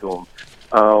somebody says to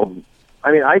them.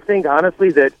 I mean, I think,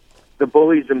 honestly, that the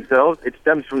bullies themselves, it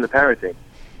stems from the parenting.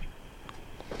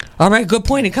 All right, good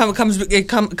point. It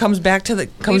comes back to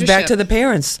the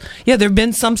parents. Yeah, there've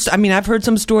been some. I mean, I've heard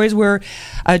some stories where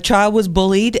a child was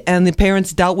bullied and the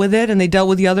parents dealt with it, and they dealt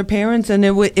with the other parents, and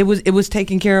it was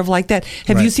taken care of like that.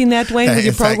 Have you seen that, Dwayne, with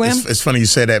your program? It's funny you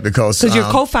say that, because your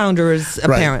co-founder is a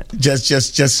parent. Just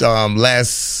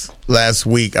last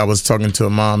week, I was talking to a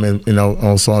mom, and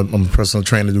also I'm a personal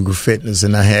trainer to do group fitness,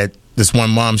 and I had this one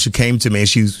mom. She came to me, and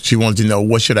she wanted to know,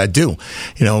 what should I do?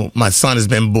 My son has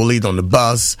been bullied on the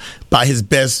bus by his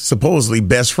supposedly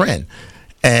best friend,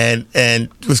 and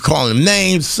was calling him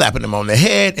names, slapping him on the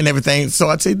head, and everything. So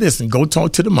I'd say, listen, go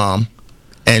talk to the mom,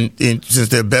 and since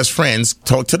they're best friends,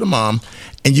 talk to the mom,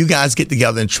 and you guys get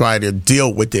together and try to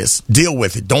deal with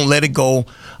it. Don't let it go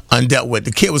undealt with.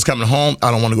 The kid was coming home. I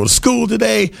don't want to go to school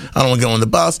today. I don't want to go on the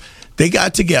bus. They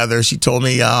got together. She told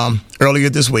me earlier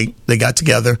this week, they got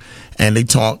together and they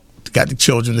talked, got the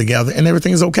children together, and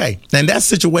everything is okay. And that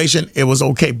situation, it was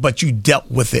okay, but you dealt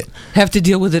with it. Have to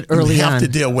deal with it early on. You have to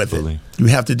deal with it. You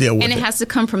have to deal with it. And it has to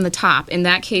come from the top. In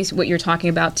that case, what you're talking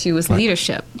about, too, is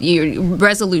leadership.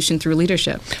 Resolution through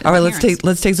leadership. All right,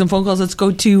 let's take some phone calls. Let's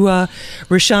go to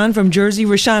Rashawn from Jersey.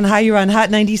 Rashawn, hi, you're on Hot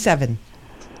 97.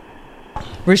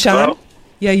 Rashawn? Hello?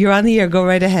 Yeah, you're on the air. Go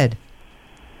right ahead.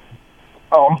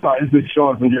 Oh, I'm sorry. This is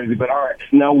Sean from Jersey. But all right.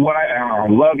 Now, I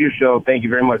love your show. Thank you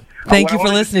very much. Thank you for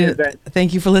listening.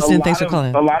 Thanks for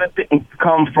calling. A lot of things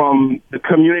come from the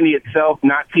community itself,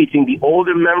 not teaching the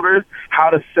older members how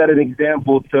to set an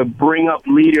example to bring up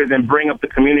leaders and bring up the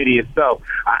community itself.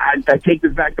 I take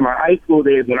this back to my high school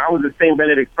days when I was at St.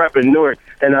 Benedict's Prep in Newark,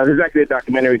 and there's actually a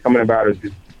documentary coming about it.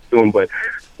 soon. But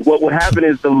what would happen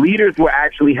is the leaders were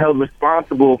actually held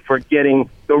responsible for getting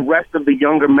the rest of the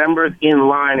younger members in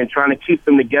line and trying to keep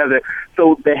them together.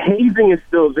 So the hazing is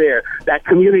still there. That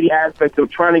community aspect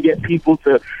of trying to get people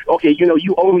to, okay, you know,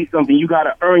 you owe me something. You got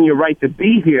to earn your right to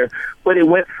be here. But it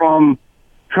went from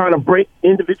trying to break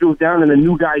individuals down and the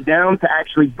new guy down to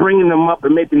actually bringing them up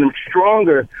and making them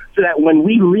stronger so that when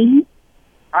we leave,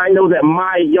 I know that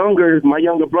my younger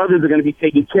brothers are going to be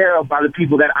taken care of by the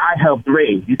people that I helped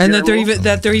raise. And that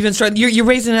they're even starting. You're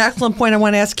raising an excellent point. I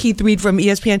want to ask Keith Reed from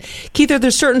ESPN. Keith, are there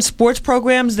certain sports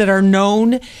programs that are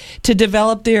known to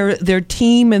develop their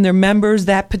team and their members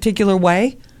that particular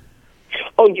way?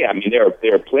 Oh yeah, I mean there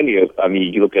are plenty of. I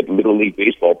mean, you look at Little League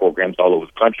baseball programs all over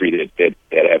the country that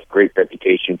have great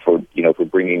reputation for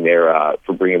bringing their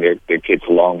kids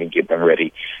along and get them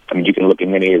ready. I mean, you can look at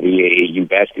many of the AAU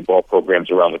basketball programs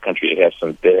around the country that have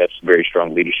some very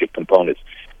strong leadership components.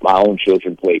 My own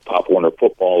children played Pop Warner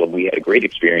football, and we had a great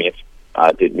experience.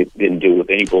 Didn't deal with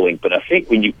any bullying, but I think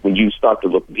when you start to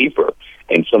look deeper,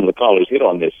 and some of the callers hit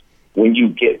on this, when you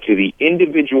get to the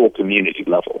individual community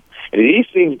level, and these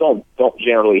things don't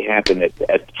generally happen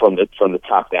from the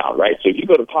top down, right? So if you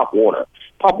go to Pop Warner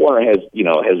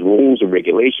has rules and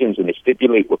regulations, and they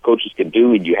stipulate what coaches can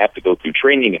do, and you have to go through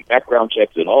training and background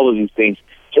checks and all of these things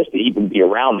just to even be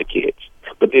around the kids.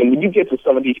 But then when you get to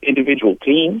some of these individual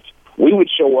teams, we would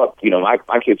show up,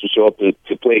 my kids would show up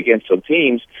to play against some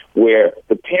teams where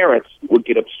the parents would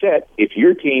get upset if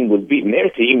your team was beating their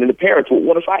team, and the parents would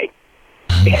want to fight.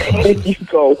 You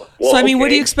go, well, so I mean, what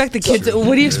do you expect the kids?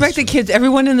 What do you expect the kids?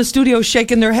 Everyone in the studio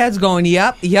shaking their heads, going,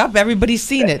 "Yep, everybody's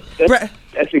seen it."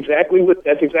 That's exactly what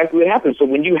happens. So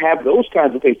when you have those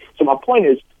kinds of things, so my point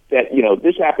is that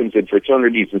this happens in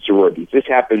fraternities and sororities. This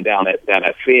happened down at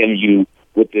FAMU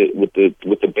with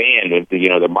the band, with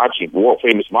the world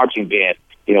famous marching band.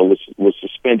 Was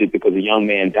suspended because a young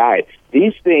man died.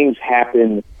 These things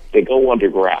happen. They go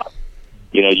underground.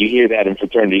 You hear that in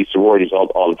fraternities, sororities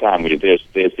all the time. There's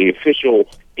the official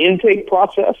intake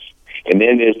process, and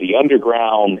then there's the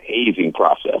underground hazing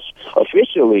process.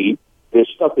 Officially, there's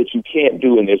stuff that you can't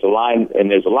do, and there's a line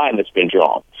that's been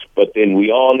drawn. But then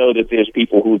we all know that there's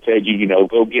people who tell you,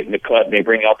 go get in the cut, and they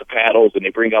bring out the paddles, and they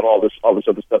bring out all this other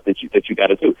stuff that you got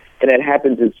to do, and that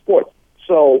happens in sports.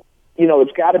 So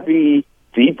it's got to be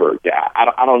deeper.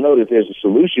 I don't know that there's a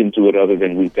solution to it other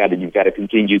than you've got to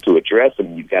continue to address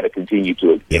them. You've got to continue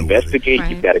to investigate.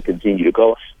 Right. You've got to continue to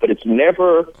go. But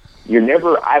you're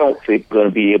never, I don't think, going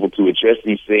to be able to address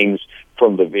these things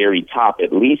from the very top,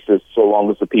 at least so long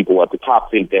as the people at the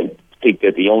top think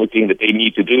that the only thing that they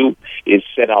need to do is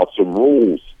set out some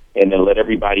rules and then let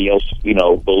everybody else,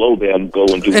 below them go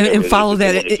and do and follow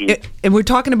that. And we're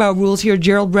talking about rules here.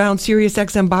 Gerald Brown, Sirius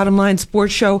XM Bottom Line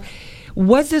Sports Show.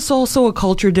 Was this also a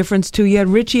culture difference too? You had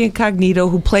Richie Incognito,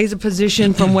 who plays a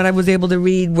position, from what I was able to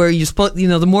read, where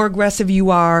the more aggressive you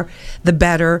are, the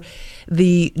better.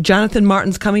 The Jonathan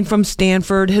Martin's coming from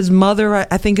Stanford. His mother,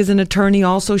 I think, is an attorney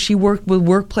also. She worked with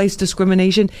workplace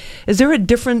discrimination. Is there a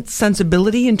different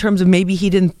sensibility in terms of maybe he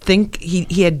didn't think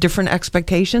he had different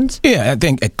expectations? Yeah, I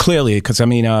think clearly, because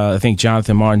I think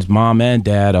Jonathan Martin's mom and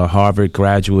dad are Harvard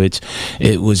graduates.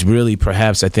 It was really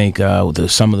perhaps, I think,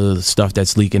 some of the stuff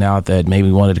that's leaking out that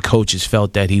maybe one of the coaches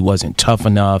felt that he wasn't tough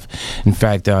enough. In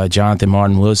fact, Jonathan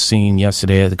Martin was seen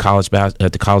yesterday at the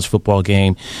college football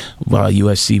game,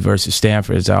 USC versus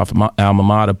Stanford's alma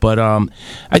mater. But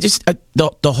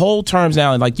the whole terms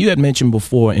now, like you had mentioned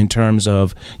before, in terms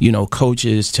of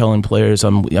coaches telling players.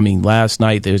 Last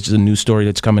night there's a new story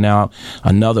that's coming out,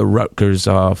 another Rutgers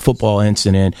football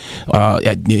incident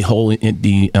at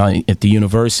the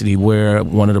university, where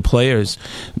one of the players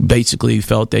basically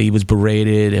felt that he was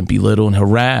berated and belittled and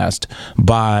harassed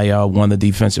by one of the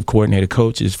defensive coordinator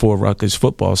coaches for Rutgers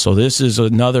football. So this is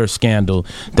another scandal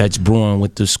that's brewing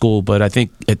with the school. But I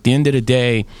think at the end of the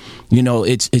day,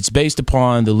 it's based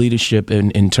upon the leadership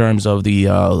in terms of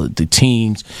the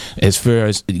teams, as far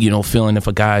as feeling if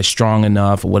a guy is strong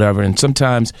enough or whatever. And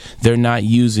sometimes they're not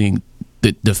using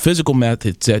the physical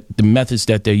methods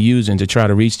that they're using to try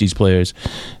to reach these players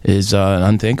is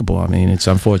unthinkable. I mean, it's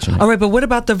unfortunate. All right, but what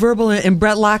about the verbal? And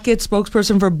Brett Lockett,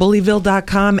 spokesperson for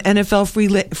Bullyville.com,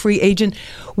 NFL free agent.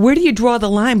 Where do you draw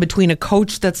the line between a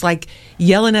coach that's like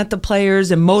yelling at the players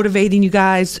and motivating you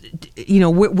guys?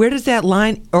 Where does that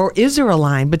line, or is there a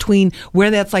line between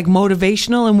where that's like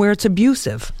motivational and where it's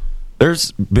abusive?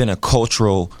 There's been a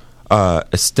cultural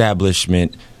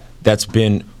establishment that's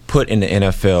been put in the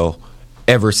NFL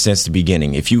ever since the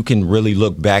beginning. If you can really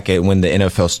look back at when the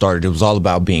NFL started, it was all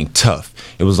about being tough.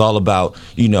 It was all about,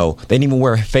 they didn't even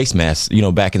wear face masks,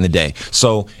 back in the day.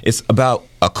 So it's about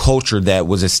a culture that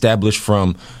was established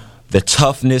from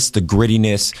toughness, the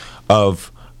grittiness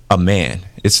of a man.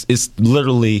 It's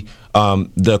literally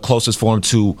the closest form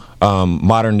to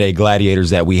modern day gladiators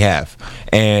that we have,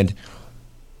 and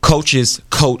coaches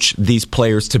coach these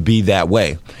players to be that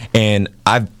way. And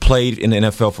I've played in the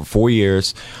NFL for 4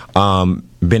 years,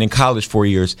 been in college 4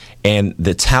 years, and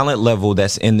the talent level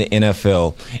that's in the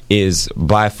NFL is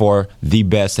by far the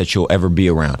best that you'll ever be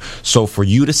around. So for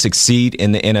you to succeed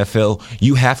in the NFL,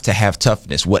 you have to have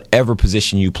toughness, whatever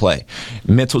position you play.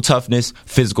 Mental toughness,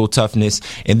 physical toughness,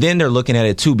 and then they're looking at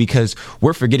it too, because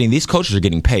we're forgetting these coaches are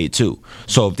getting paid too.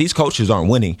 So if these coaches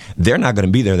aren't winning, they're not going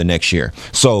to be there the next year.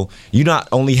 So you not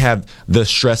only have the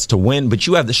stress to win, but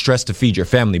you have the stress to feed your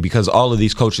family, because all of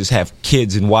these coaches have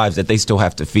kids and wives that they still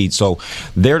have to feed. So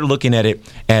they're looking at it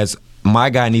as, my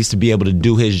guy needs to be able to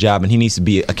do his job and he needs to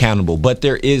be accountable. But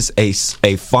there is a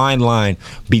fine line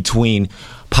between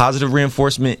positive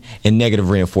reinforcement and negative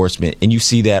reinforcement, and you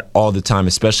see that all the time,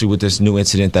 especially with this new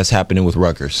incident that's happening with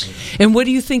Rutgers. And what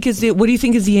do you think is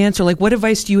the answer? Like, what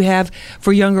advice do you have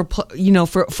for younger,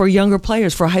 for younger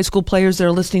players, for high school players that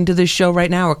are listening to this show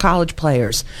right now, or college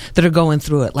players that are going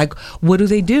through it? Like, what do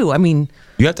they do? I mean,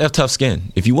 you have to have tough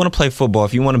skin. If you want to play football,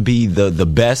 if you want to be the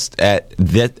best at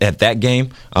that game,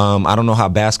 I don't know how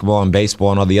basketball and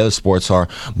baseball and all the other sports are,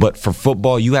 but for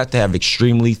football, you have to have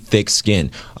extremely thick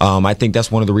skin. I think that's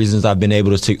one of the reasons I've been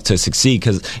able to succeed,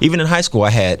 because even in high school, I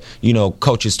had,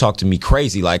 coaches talk to me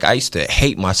crazy. Like, I used to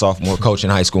hate my sophomore coach in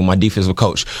high school, my defensive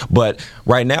coach. But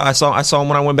right now, I saw him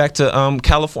when I went back to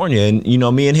California, and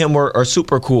me and him are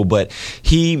super cool. But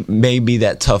he made me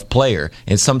that tough player,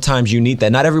 and sometimes you need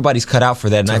that. Not everybody's cut out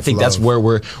for that, and I think that's where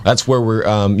we're we're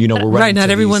right. Not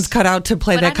everyone's cut out to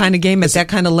play that kind of game at that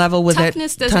kind of level with that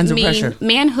tons of pressure.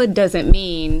 Manhood doesn't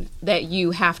mean that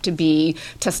you have to be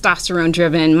testosterone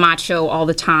driven, macho all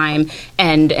the time,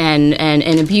 and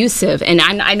abusive. And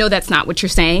I know that's not what you're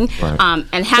saying. Right.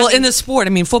 In the sport, I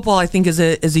mean, football, I think is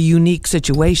a unique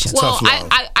situation. Well,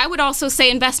 I would also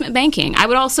say investment banking. I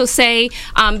would also say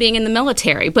being in the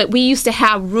military. But we used to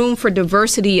have room for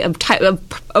diversity of type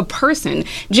of person.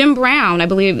 Jim Brown, I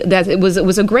believe that it was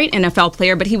a great NFL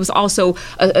player, but he was also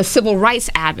a civil rights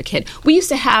advocate. We used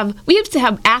to have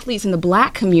athletes in the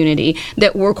black community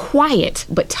that were quiet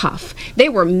but tough. They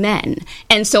were men,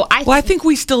 and so I think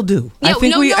we still do. I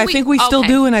think we still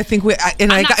do, and I think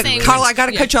Carl, I got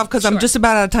to cut you off because I'm just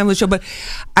about out of time with the show, but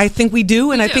I think we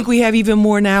do, and I think we have even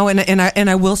more now. And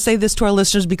I will say this to our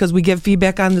listeners, because we get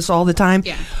feedback on this all the time.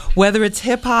 Yeah. Whether it's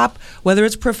hip hop, whether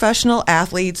it's professional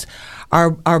athletes,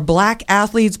 our black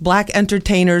athletes, black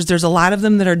entertainers, there's a lot of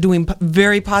them that are doing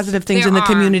very positive things in the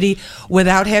community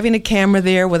without having a camera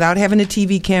there, without having a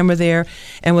TV camera there,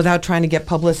 and without trying to get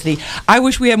publicity. I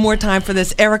wish we had more time for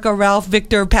this. Erica, Ralph,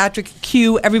 Victor, Patrick,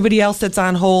 Q, everybody else that's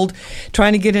on hold,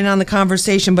 trying to get in on the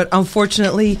conversation, but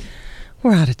unfortunately,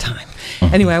 we're out of time.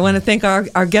 Anyway, I want to thank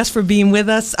our guests for being with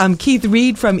us. Keith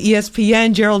Reed from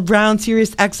ESPN, Gerald Brown,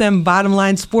 Sirius XM Bottom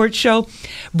Line Sports Show,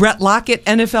 Brett Lockett,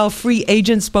 NFL free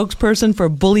agent spokesperson for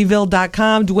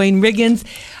Bullyville.com, Dwayne Riggins,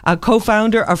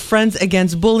 co-founder of Friends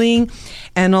Against Bullying,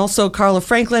 and also Carla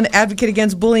Franklin, advocate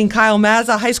against bullying. Kyle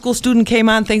Mazza, high school student, came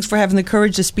on. Thanks for having the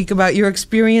courage to speak about your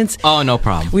experience. Oh, no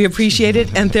problem. We appreciate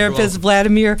it. And therapist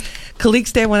Vladimir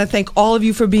Kalikste, I want to thank all of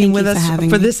you for being with us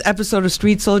for this episode of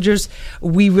Street Soldiers.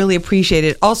 We really appreciate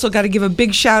it. Also got to give a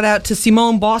big shout out to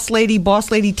Simone Boss Lady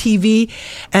TV,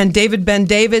 and David Ben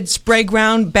David, Spray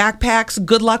Ground Backpacks.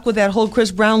 Good luck with that whole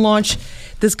Chris Brown launch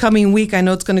this coming week. I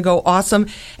know it's going to go awesome.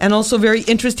 And also very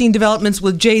interesting developments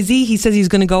with Jay-Z. He says he's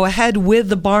going to go ahead with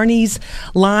the Barney's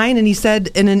line, and he said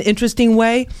in an interesting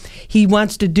way he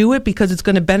wants to do it because it's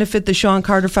going to benefit the Sean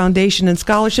Carter Foundation and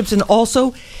scholarships, and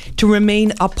also to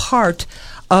remain a part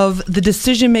of the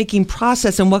decision-making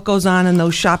process and what goes on in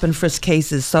those shop and frisk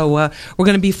cases. So we're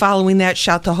going to be following that.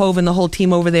 Shout to Hove and the whole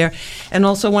team over there. And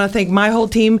also want to thank my whole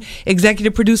team,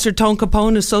 executive producer Tone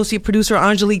Capone, associate producer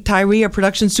Angelique Tyree, our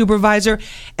production supervisor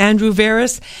Andrew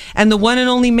Veras, and the one and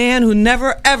only man who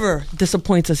never, ever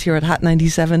disappoints us here at Hot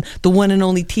 97, the one and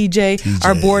only TJ,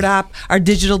 our board op, our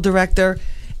digital director.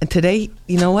 And today,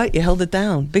 you know what? You held it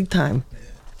down big time.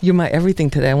 You're my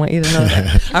everything today. I want you to know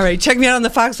that. All right. Check me out on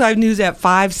the Fox 5 News at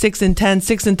 5, 6, and 10,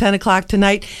 6 and 10 o'clock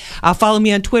tonight. Follow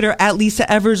me on Twitter at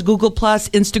Lisa Evers, Google+,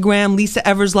 Instagram, Lisa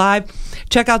Evers Live.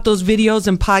 Check out those videos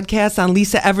and podcasts on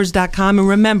lisaevers.com. And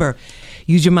remember,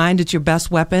 use your mind. It's your best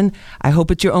weapon. I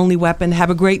hope it's your only weapon. Have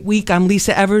a great week. I'm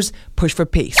Lisa Evers. push for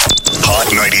peace. Hot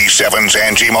 97's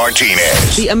Angie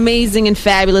Martinez. The amazing and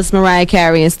fabulous Mariah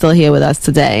Carey is still here with us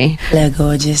today. They're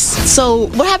gorgeous. So,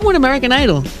 what happened with American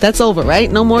Idol? That's over,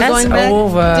 right? No more going back? That's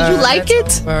over. Did you like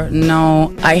it? Over.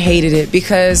 No, I hated it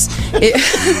because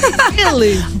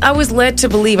Really? I was led to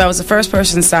believe I was the first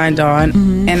person signed on,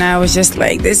 and I was just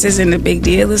like, this isn't a big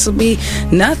deal. This will be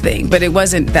nothing. But it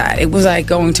wasn't that. It was like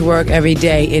going to work every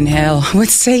day in hell with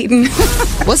Satan.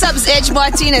 What's up, it's Angie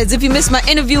Martinez. If you missed my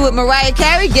interview with Mariah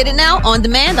Carey, get it now on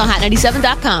demand on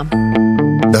Hot97.com.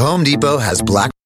 The Home Depot has Black